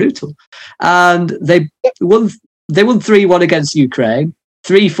got to be brutal. And they won 3-1 against Ukraine.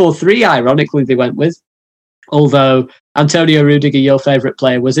 3-4-3, ironically, they went with. Although Antonio Rudiger, your favourite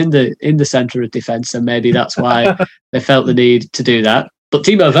player, was in the centre of defence, and maybe that's why they felt the need to do that. But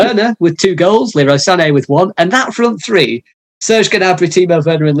Timo Werner with 2 goals, Leroy Sané with 1, and that front three, Serge Gnabry, Timo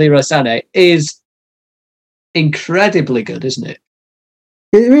Werner, and Leroy Sané, is incredibly good, isn't it?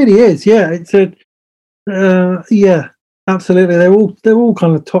 It really is. Yeah, it's absolutely. They're all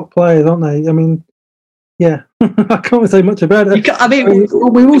kind of top players, aren't they? I mean, yeah, I can't say much about it. We've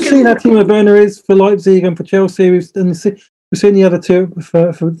all seen how Timo Werner is for Leipzig and for Chelsea. We've seen the other two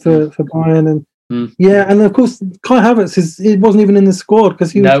for Bayern, and and of course Kai Havertz he wasn't even in the squad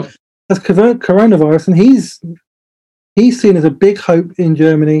because he has coronavirus, and he's seen as a big hope in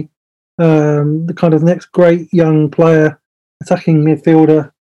Germany, the kind of next great young player, attacking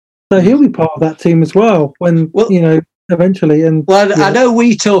midfielder. So he'll be part of that team as well eventually. And I know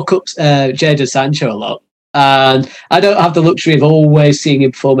we talk up Jadon Sancho a lot. And I don't have the luxury of always seeing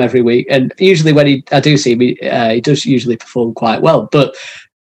him perform every week. And usually when I do see him, he does usually perform quite well. But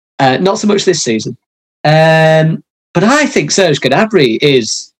not so much this season. But I think Serge Gnabry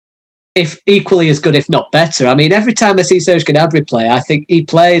is equally as good, if not better. I mean, every time I see Serge Gnabry play, I think he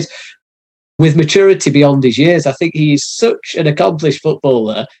plays with maturity beyond his years. I think he's such an accomplished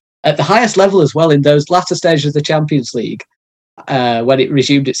footballer at the highest level as well in those latter stages of the Champions League. When it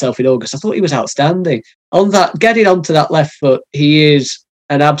resumed itself in August, I thought he was outstanding. Getting onto that left foot, he is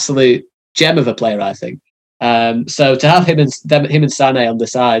an absolute gem of a player, I think. So to have him and Sané on the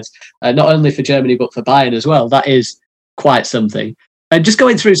sides, not only for Germany but for Bayern as well, that is quite something. And just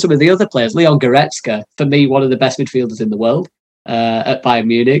going through some of the other players, Leon Goretzka, for me, one of the best midfielders in the world at Bayern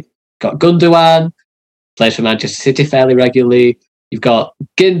Munich. Got Gundogan, plays for Manchester City fairly regularly. You've got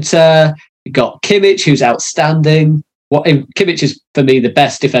Ginter, you've got Kimmich, who's outstanding. Kimmich is, for me, the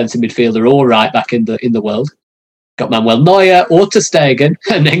best defensive midfielder or right back in the world. Got Manuel Neuer or Ter Stegen,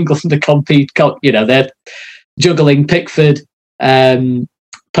 and England to compete. They're juggling Pickford,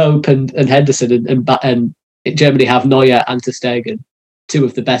 Pope, and Henderson, and Germany have Neuer and Ter Stegen, 2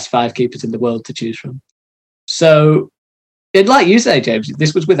 of the best 5 keepers in the world to choose from. So, and like you say, James,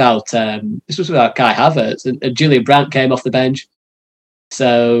 this was without Kai Havertz, and Julian Brandt came off the bench.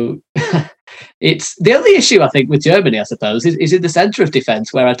 So. It's the only issue I think with Germany, I suppose, is in the centre of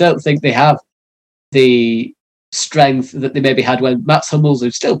defence, where I don't think they have the strength that they maybe had when Mats Hummels,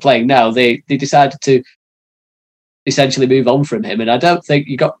 who's still playing now, they decided to essentially move on from him. And I don't think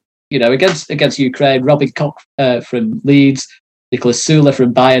you got, against Ukraine, Robin Koch from Leeds, Nicolas Süle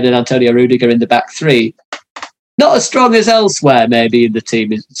from Bayern, and Antonio Rudiger in the back 3. Not as strong as elsewhere, maybe, in the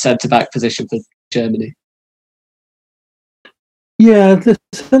team, centre-back position for Germany. Yeah, the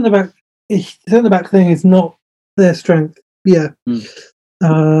centre-back thing is not their strength. Yeah.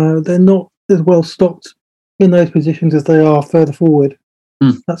 They're not as well stocked in those positions as they are further forward.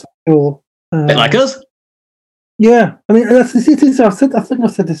 That's for sure. A bit like us? Yeah. I mean, I think I've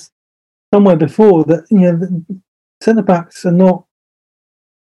said this somewhere before, that the centre-backs are not...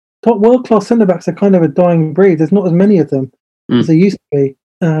 Top world-class centre-backs are kind of a dying breed. There's not as many of them as there used to be.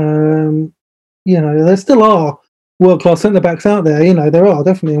 There still are world-class centre-backs out there. There are,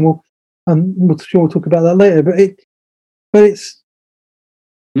 definitely, and we'll talk about that later. But it's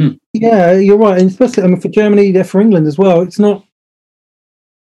yeah, you're right, and especially for Germany, for England as well. It's not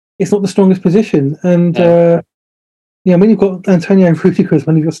the strongest position, and when you've got Antonio Rudiger as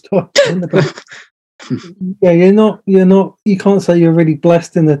one of your stars, you can't say you're really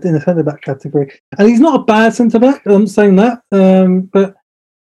blessed in the centre back category. And he's not a bad centre back. I'm saying that, but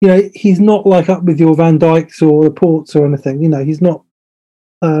he's not like up with your Van Dijks or the Ports or anything. He's not.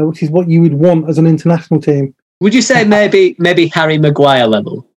 Which is what you would want as an international team. Would you say maybe Harry Maguire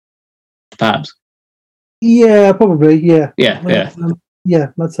level, perhaps? Yeah, probably. Yeah. Yeah.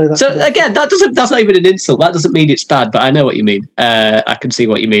 I'd say that. So again, that's not even an insult. That doesn't mean it's bad, but I know what you mean. I can see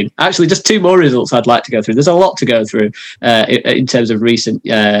what you mean. Actually, just 2 more results I'd like to go through. There's a lot to go through in terms of recent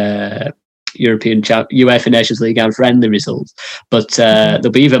European UEFA Nations League and friendly results, but there'll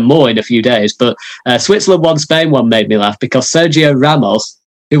be even more in a few days. But Switzerland won, Spain won made me laugh because Sergio Ramos,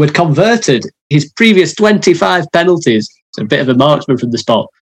 who had converted his previous 25 penalties, so a bit of a marksman from the spot,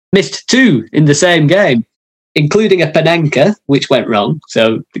 missed 2 in the same game, including a Panenka, which went wrong.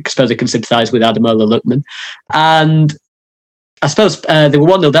 So I suppose I can sympathise with Ademola Lookman. And I suppose they were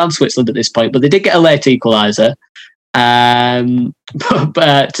 1-0 down Switzerland at this point, but they did get a late equaliser. but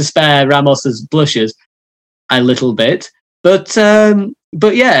to spare Ramos's blushes a little bit. But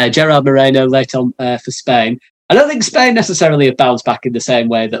yeah, Gerard Moreno late on for Spain. I don't think Spain necessarily have bounced back in the same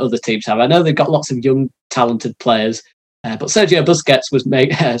way that other teams have. I know they've got lots of young, talented players, but Sergio Busquets was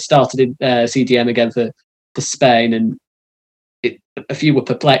started in CDM again for Spain, and a few were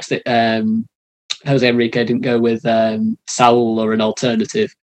perplexed that Jose Enrique didn't go with Saul or an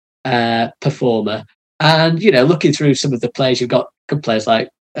alternative performer. And, looking through some of the players, you've got good players like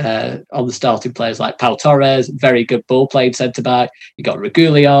on the starting players like Pau Torres, very good ball playing centre back. You've got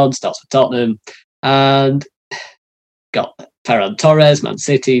Reguilón, starts for Tottenham, and got Ferran Torres, Man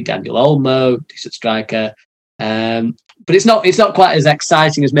City, Daniel Olmo, decent striker. But it's not quite as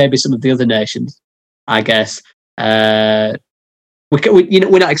exciting as maybe some of the other nations, I guess. We're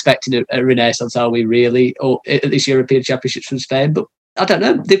not expecting a renaissance, are we, really, or at this European Championships from Spain? But I don't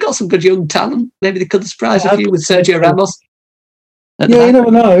know. They've got some good young talent. Maybe they could surprise a few with Sergio Ramos. Yeah, you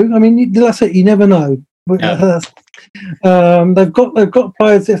never know. I mean, that's it. You never know. Yeah. They've got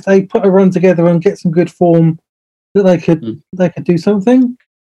players, if they put a run together and get some good form, that they could do something.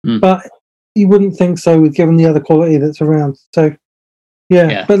 But you wouldn't think so, given the other quality that's around. So,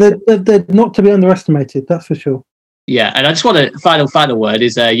 yeah. But they're not to be underestimated. That's for sure. Yeah, and I just want a final word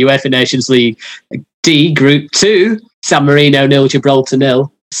is UEFA Nations League D Group 2, San Marino 0, Gibraltar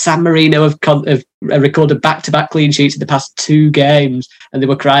 0. San Marino have recorded back-to-back clean sheets in the past 2 games, and they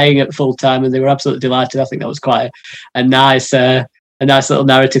were crying at full time, and they were absolutely delighted. I think that was quite a nice little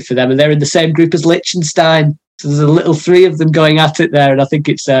narrative for them. And they're in the same group as Liechtenstein, so there's a little 3 of them going at it there, and I think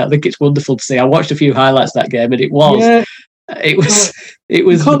it's wonderful to see. I watched a few highlights of that game, and it was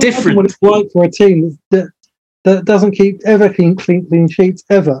different. What it's like for a team that doesn't keep ever clean sheets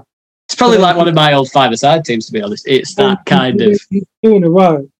ever. It's probably like one of my old five-a-side teams, to be honest. It's that kind of 2 in a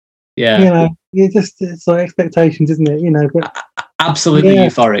row. Yeah, it's like expectations, isn't it? But absolutely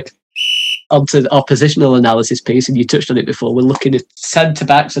euphoric. Onto the oppositional analysis piece, and you touched on it before. We're looking at centre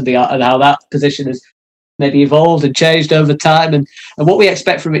backs and how that position has maybe evolved and changed over time, and what we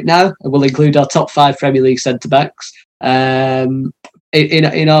expect from it now. And we'll include our top 5 Premier League centre backs in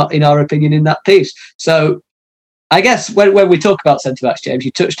our opinion in that piece. So, I guess when we talk about centre-backs, James,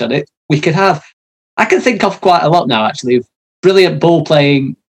 you touched on it, I can think of quite a lot now, actually, of brilliant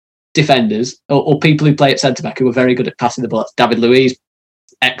ball-playing defenders or people who play at centre-back who are very good at passing the ball. That's David Luiz,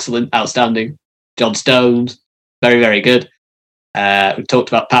 excellent, outstanding. John Stones, very, very good. We talked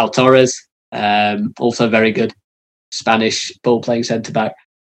about Pau Torres, also very good Spanish ball-playing centre-back.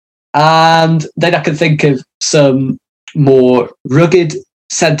 And then I can think of some more rugged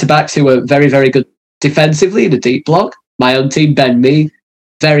centre-backs who are very, very good defensively in a deep block. My own team, Ben Mee,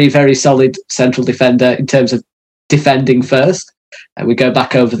 very, very solid central defender in terms of defending first. And we go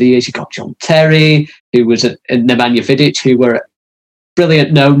back over the years, you've got John Terry, who was at Nemanja Vidic, who were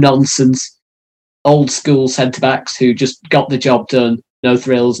brilliant, no-nonsense, old-school centre-backs who just got the job done. No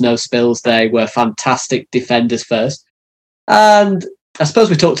thrills, no spills. They were fantastic defenders first. And I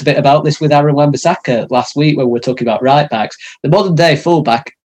suppose we talked a bit about this with Aaron Wan-Bissaka last week when we were talking about right-backs. The modern-day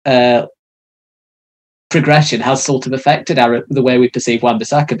full-back progression has sort of affected the way we perceive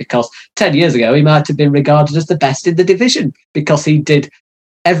Wan-Bissaka, because 10 years ago he might have been regarded as the best in the division because he did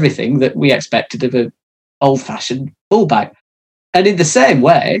everything that we expected of an old-fashioned fullback. And in the same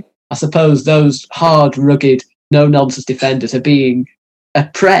way, I suppose those hard, rugged, no-nonsense defenders are being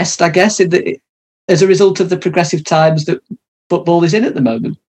oppressed, I guess, as a result of the progressive times that football is in at the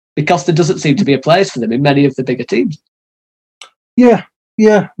moment, because there doesn't seem to be a place for them in many of the bigger teams. It's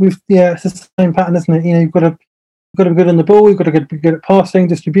the same pattern, isn't it? You've got to be good on the ball. You've got to be good at passing,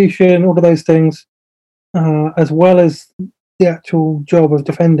 distribution, all of those things, as well as the actual job of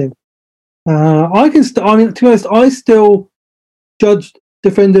defending. To be honest, I still judge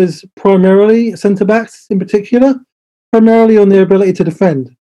defenders primarily, centre backs in particular, primarily on their ability to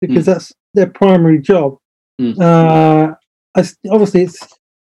defend, because that's their primary job.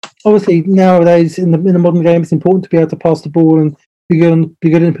 Obviously nowadays in the modern game, it's important to be able to pass the ball and be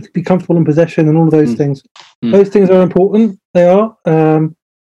comfortable in possession and all of those things. Those things are important. They are.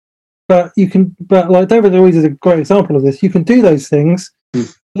 But like David Luiz is a great example of this. You can do those things. But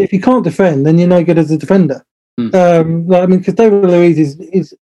if you can't defend, then you're no good as a defender. Because David Luiz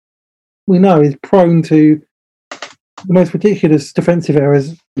is prone to the most ridiculous defensive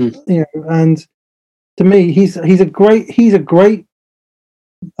errors. And to me, he's a great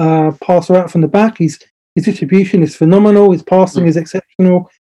passer out from the back. His distribution is phenomenal. His passing is exceptional.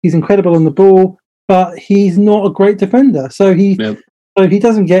 He's incredible on the ball, but he's not a great defender. I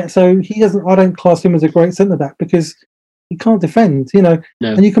don't class him as a great centre back because he can't defend. No.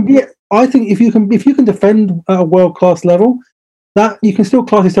 And you can be I think if you can defend at a world class level, that you can still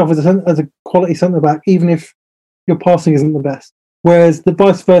class yourself as a quality centre back, even if your passing isn't the best. Whereas the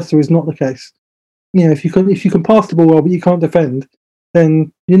vice versa is not the case. You know, if you can pass the ball well but you can't defend,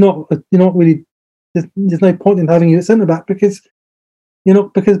 then you're not really. There's no point in having you at centre back because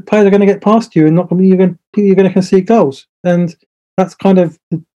players are going to get past you and you're going to concede goals, and that's kind of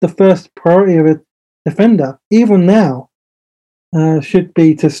the first priority of a defender. Even now, should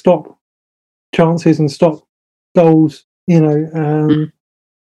be to stop chances and stop goals. But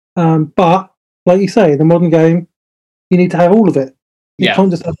like you say, the modern game, you need to have all of it. You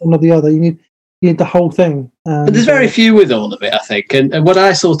can't just have one or the other. You need the whole thing. But there's very few with all of it, I think. And what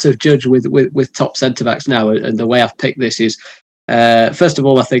I sort of judge with top centre backs now, and the way I've picked this is, first of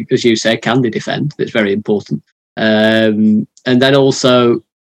all, I think, as you say, can they defend? That's very important. And then also,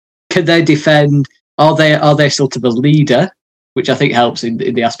 can they defend? Are they sort of a leader? Which I think helps in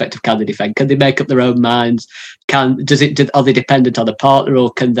the aspect of can they defend? Can they make up their own minds? Are they dependent on a partner,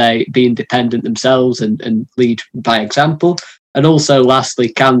 or can they be independent themselves and lead by example? And also,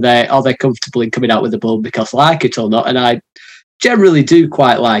 lastly, are they comfortable in coming out with the ball because like it or not? And I generally do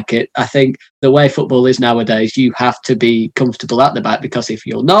quite like it. I think the way football is nowadays, you have to be comfortable at the back, because if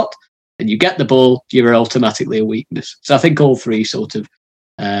you're not and you get the ball, you're automatically a weakness. So I think all three sort of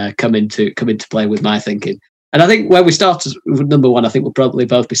come into play with my thinking. And I think when we start with number one, I think we'll probably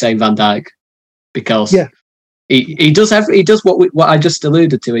both be saying Van Dijk, because he does what I just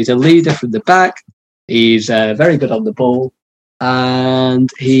alluded to. He's a leader from the back. He's very good on the ball,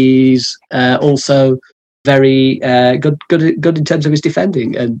 and he's also very good in terms of his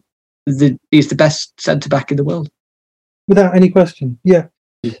defending. And he's the best centre back in the world, without any question. Yeah.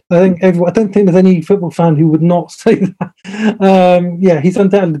 I don't think there's any football fan who would not say that. He's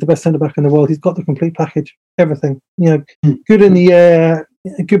undoubtedly the best centre back in the world. He's got the complete package, everything. Good in the air,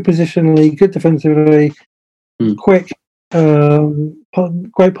 good positionally, good defensively, quick,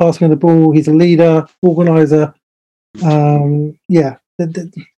 great passing of the ball. He's a leader, organizer. It's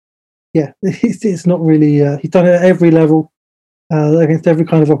not really. He's done it at every level, against every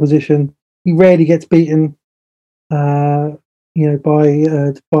kind of opposition. He rarely gets beaten.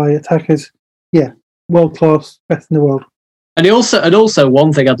 By attackers. Yeah, world class, best in the world. And also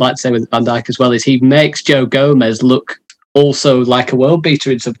one thing I'd like to say with Van Dijk as well is he makes Joe Gomez look also like a world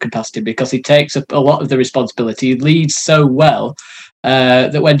beater in some capacity, because he takes up a lot of the responsibility. He leads so well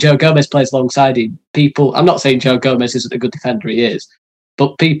that when Joe Gomez plays alongside him, people, I'm not saying Joe Gomez isn't a good defender, he is,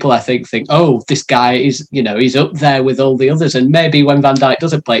 but people I think, oh, this guy is, he's up there with all the others. And maybe when Van Dijk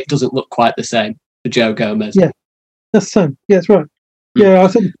doesn't play, it doesn't look quite the same for Joe Gomez. Yeah. That's the same. Yeah, that's right. Yeah, I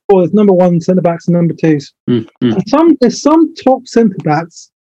said before, there's number one centre backs and number twos. And there's some top centre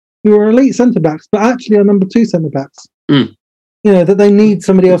backs who are elite centre backs, but actually are number two centre backs. That they need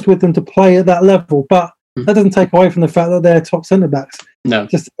somebody else with them to play at that level. But that doesn't take away from the fact that they're top centre backs. No,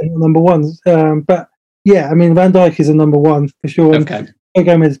 just number ones. But yeah, I mean, Van Dijk is a number one for sure. Okay. Joe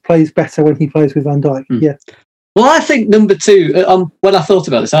Gomez plays better when he plays with Van Dijk. Yeah. Well, I think number two. When I thought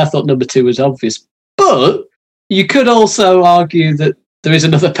about this, I thought number two was obvious, but you could also argue that there is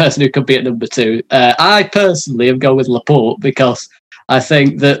another person who could be at number two. I personally am going with Laporte, because I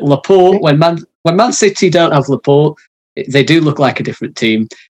think that Laporte, when Man City don't have Laporte, they do look like a different team.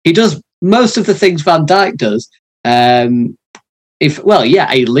 He does most of the things Van Dijk does.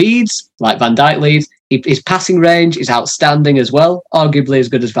 He leads like Van Dijk leads. His passing range is outstanding as well, arguably as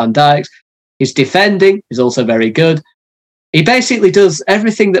good as Van Dijk's. His defending is also very good. He basically does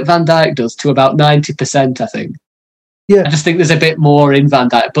everything that Van Dijk does to about 90%, I think. Yeah. I just think there's a bit more in Van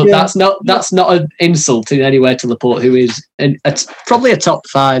Dijk, but that's not an insult in any way to Laporte, who is probably a top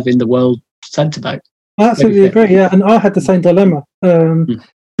 5 in the world centre back. I absolutely agree. Yeah, and I had the same dilemma, and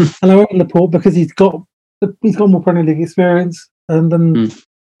I went with Laporte because he's got more Premier League experience than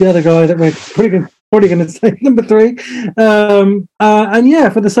the other guy that we're probably going to say number 3. And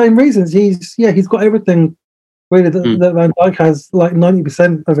for the same reasons, he's got everything. Really, that Van Dijk has like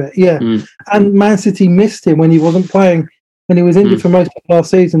 90% of it. Yeah, and Man City missed him when he wasn't playing, when he was injured for most of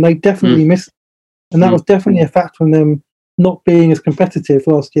last season. They definitely missed him, and that was definitely a fact from them not being as competitive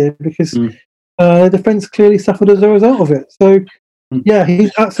last year, because the defence clearly suffered as a result of it. So, yeah,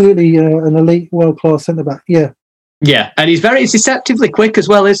 he's absolutely an elite, world class centre back. Yeah. Yeah, and he's deceptively quick as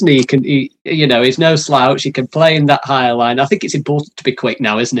well, isn't he? He's no slouch. He can play in that higher line. I think it's important to be quick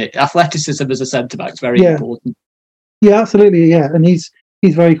now, isn't it? Athleticism as a centre back is very important. Yeah, absolutely. Yeah, and he's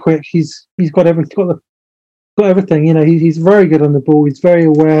very quick. He's got everything. Got everything. He's very good on the ball. He's very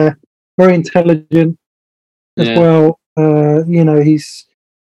aware, very intelligent as well. He's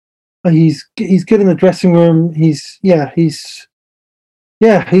good in the dressing room. He's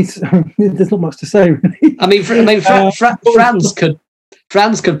yeah, there's not much to say, really. I mean,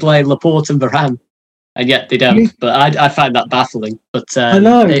 France could play Laporte and Varane, and yet they don't. But I find that baffling. But I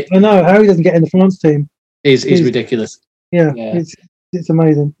know how he doesn't get in the France team is ridiculous. Yeah, it's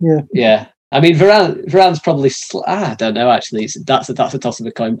amazing. Yeah. I mean, Varane's probably. I don't know. Actually, that's a toss of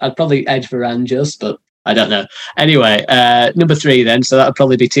a coin. I'd probably edge Varane just, but I don't know. Anyway, number 3 then. So that would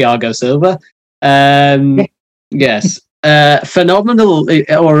probably be Thiago Silva. Yes. Phenomenal.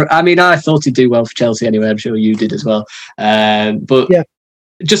 I thought he'd do well for Chelsea anyway. I'm sure you did as well. But yeah.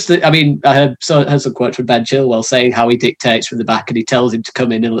 I heard some quote from Ben Chilwell saying how he dictates from the back, and he tells him to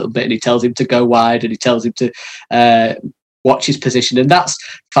come in a little bit, and he tells him to go wide, and he tells him to watch his position, and that's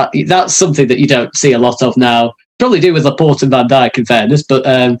something that you don't see a lot of now. Probably do with Laporte and Van Dijk, in fairness, but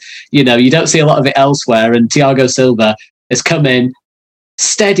you don't see a lot of it elsewhere. And Thiago Silva has come in,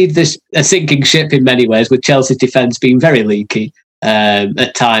 steadied a sinking ship in many ways, with Chelsea's defence being very leaky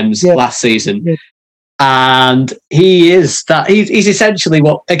at times last season. Yeah. And he's essentially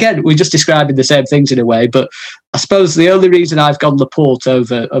what, again, we're just describing the same things in a way, but I suppose the only reason I've gone Laporte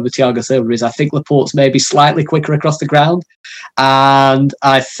over Thiago Silva is I think Laporte's maybe slightly quicker across the ground. And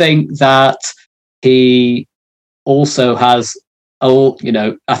I think that he also has, I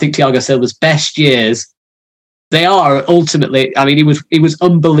think Thiago Silva's best years, they are ultimately, I mean, he was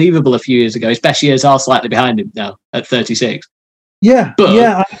unbelievable a few years ago. His best years are slightly behind him now at 36. Yeah,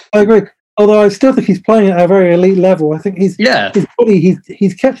 I agree. Although I still think he's playing at a very elite level. I think his body,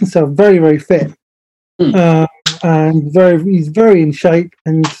 he's kept himself very, very fit, and he's very in shape.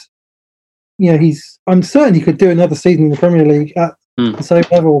 And I'm certain he could do another season in the Premier League at the same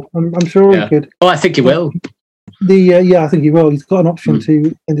level. I'm sure he could. Oh, I think he will. I think he will. He's got an option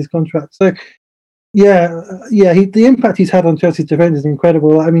to end his contract. So, the impact he's had on Chelsea's defence is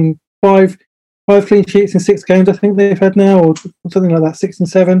incredible. I mean, five clean sheets in 6 games, I think they've had now, or something like that, 6 and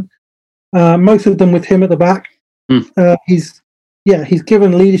 7. Most of them with him at the back. He's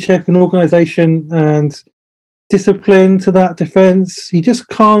given leadership and organisation and discipline to that defence. He just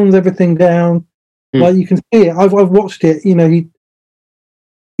calms everything down. Like you can see it. I've watched it. He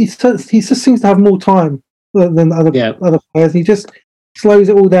just seems to have more time than other players. He just slows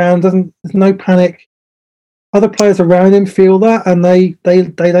it all down. There's no panic. Other players around him feel that, and they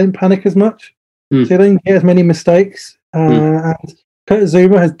don't panic as much. So they don't get as many mistakes. And Kurt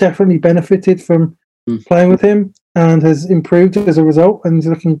Zouma has definitely benefited from playing with him and has improved as a result, and he's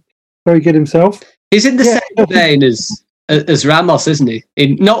looking very good himself. He's in the same vein as Ramos, isn't he?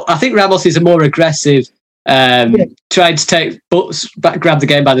 I think Ramos is a more aggressive, trying to grab the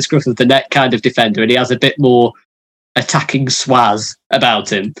game by the scruff of the neck kind of defender, and he has a bit more attacking swaz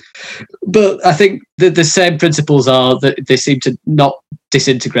about him. But I think the same principles are that they seem to not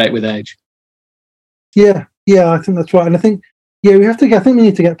disintegrate with age. Yeah, I think that's right, and I think. Yeah, I think we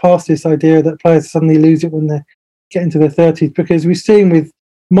need to get past this idea that players suddenly lose it when they get into their 30s, because we've seen with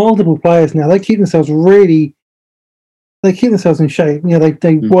multiple players now, they keep themselves in shape.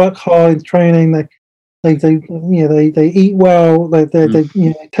 They work hard in training. They eat well. They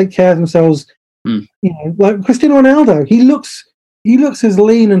take care of themselves. Like Cristiano Ronaldo, he looks as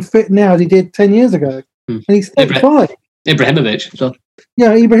lean and fit now as he did 10 years ago, and he's 35. Ibrahimovic as well.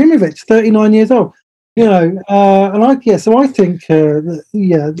 Yeah, Ibrahimovic, 39 years old. So I think, and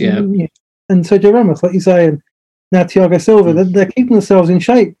Sergio Ramos, like you say, and now Thiago Silva, they're keeping themselves in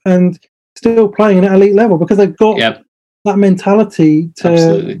shape and still playing at elite level because they've got that mentality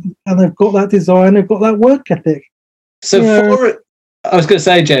and they've got that design, they've got that work ethic. So I was going to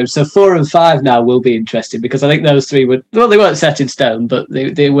say, James, so 4 and 5 now will be interesting because I think those 3 they weren't set in stone, but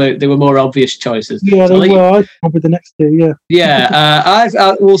they were more obvious choices. Yeah, so I'd probably the next 2.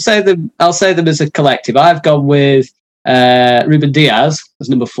 I'll say them as a collective. I've gone with Ruben Diaz as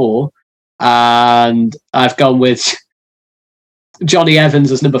number 4, and I've gone with Johnny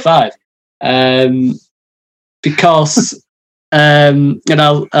Evans as number 5, because. And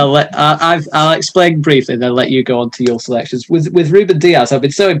I'll explain briefly, and then let you go on to your selections. With Ruben Diaz, I've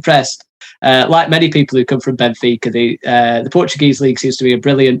been so impressed. Like many people who come from Benfica, the Portuguese league seems to be a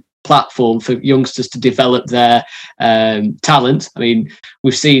brilliant platform for youngsters to develop their talent. I mean,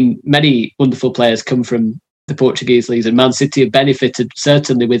 we've seen many wonderful players come from the Portuguese leagues, and Man City have benefited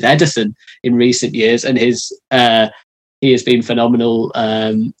certainly with Ederson in recent years, and he has been phenomenal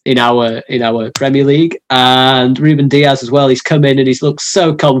in our Premier League. And Ruben Diaz as well. He's come in and he's looked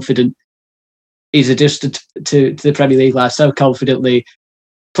so confident. He's adjusted to the Premier League life so confidently.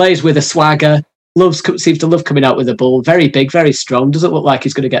 Plays with a swagger. Seems to love coming out with the ball. Very big, very strong. Doesn't look like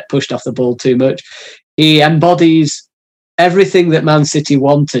he's going to get pushed off the ball too much. He embodies everything that Man City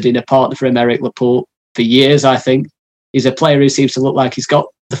wanted in a partner for Aymeric Laporte for years, I think. he's a player who seems to look like he's got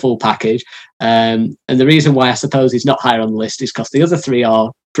the full package. And the reason why I suppose he's not higher on the list is because the other three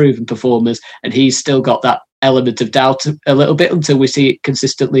are proven performers, and he's still got that element of doubt a little bit until we see it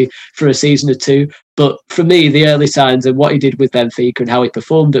consistently for a season or two. But for me, the early signs and what he did with Benfica and how he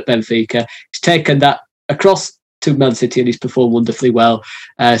performed at Benfica, he's taken that across to Man City, and he's performed wonderfully well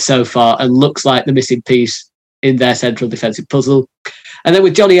so far, and looks like the missing piece in their central defensive puzzle. And then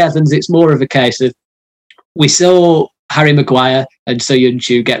with Jonny Evans, it's more of a case of, we saw Harry Maguire and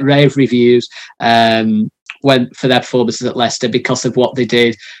Soyuncu get rave reviews for their performances at Leicester because of what they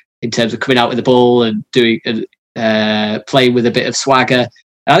did in terms of coming out with the ball and doing playing with a bit of swagger.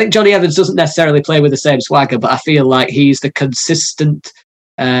 And I think Jonny Evans doesn't necessarily play with the same swagger, but I feel like he's the consistent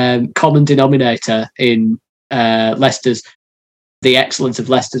common denominator in the excellence of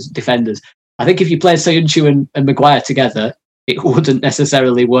Leicester's defenders. I think if you play Soyuncu and Maguire together, it wouldn't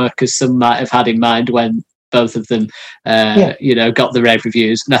necessarily work as some might have had in mind when both of them, got the rave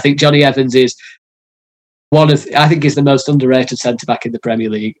reviews. And I think Jonny Evans is I think he's the most underrated centre-back in the Premier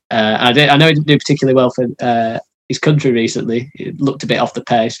League. I know he didn't do particularly well for his country recently. It looked a bit off the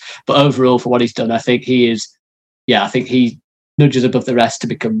pace. But overall, for what he's done, I think he nudges above the rest to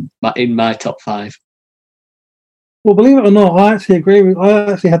become in my top 5. Well, believe it or not, I actually agree.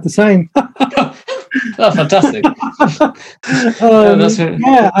 I actually had the same. Oh, fantastic.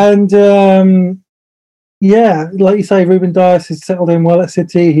 Like you say, Ruben Dias has settled in well at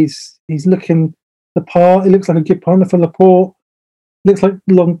City. He's looking the part. He looks like a good partner for Laporte. Looks like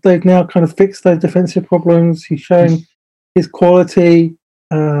they've now kind of fixed their defensive problems. He's shown his quality.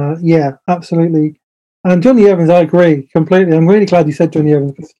 Absolutely. And Jonny Evans, I agree completely. I'm really glad you said Jonny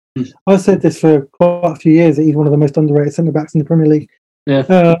Evans, because I've said this for quite a few years, that he's one of the most underrated centre-backs in the Premier League. Yeah.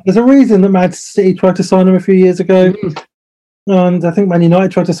 There's a reason that Man City tried to sign him a few years ago, and I think Man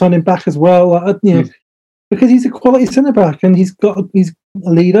United tried to sign him back as well. Because he's a quality centre-back, and he's a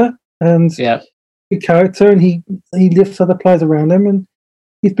leader and good character, and he lifts other players around him, and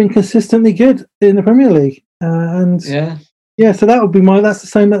he's been consistently good in the Premier League. So that would be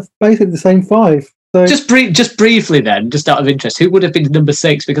that's basically the same 5. So just briefly then, just out of interest, who would have been number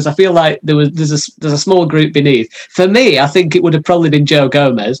 6? Because I feel like there's a small group beneath. For me, I think it would have probably been Joe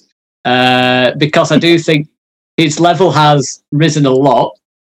Gomez, because I do think his level has risen a lot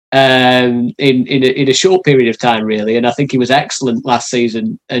in a short period of time, really. And I think he was excellent last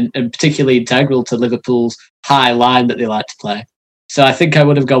season, and particularly integral to Liverpool's high line that they like to play. So I think I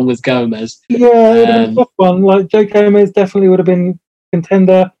would have gone with Gomez. Yeah, it would have been a tough one. Like Joe Gomez definitely would have been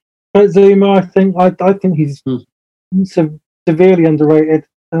contender. Kurt Zouma, I think he's severely underrated.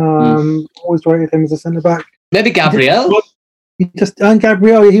 Always rated him as a centre back. Maybe Gabriel. And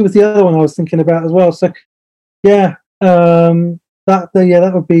Gabriel, he was the other one I was thinking about as well. So that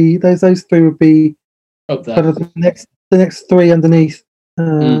would be those 3 would be up there. Kind of the next 3 underneath.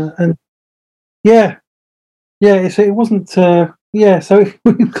 And it wasn't. So that's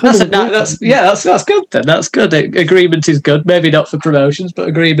good then. That's good. Agreement is good. Maybe not for promotions, but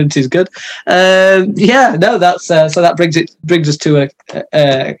agreement is good. So that brings us to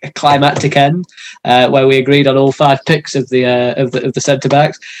a climactic end where we agreed on all 5 picks of the centre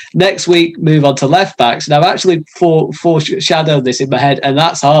backs. Next week, move on to left backs. And I've actually foreshadowed this in my head, and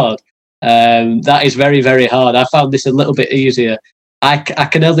that's hard. That is very, very hard. I found this a little bit easier. I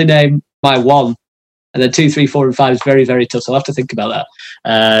can only name my 1. And then 2, 3, 4, and 5 is very, very tough. So I'll have to think about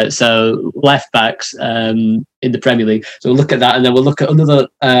that. So left backs in the Premier League. So we'll look at that, and then we'll look at another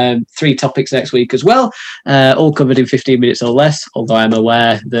 3 topics next week as well, all covered in 15 minutes or less. Although I'm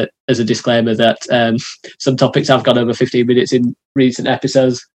aware that, as a disclaimer, that some topics have gone over 15 minutes in recent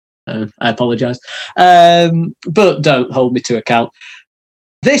episodes. I apologise, but don't hold me to account.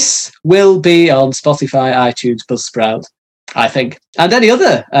 This will be on Spotify, iTunes, Buzzsprout, I think, and any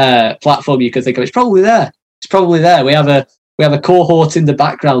other platform you can think of. It's probably there. We have a cohort in the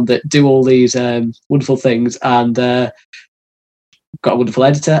background that do all these wonderful things, and got a wonderful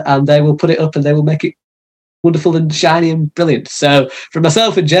editor, and they will put it up and they will make it wonderful and shiny and brilliant. So from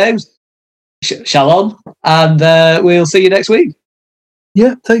myself and James, shalom, and we'll see you next week.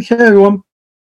 Yeah, take care, everyone.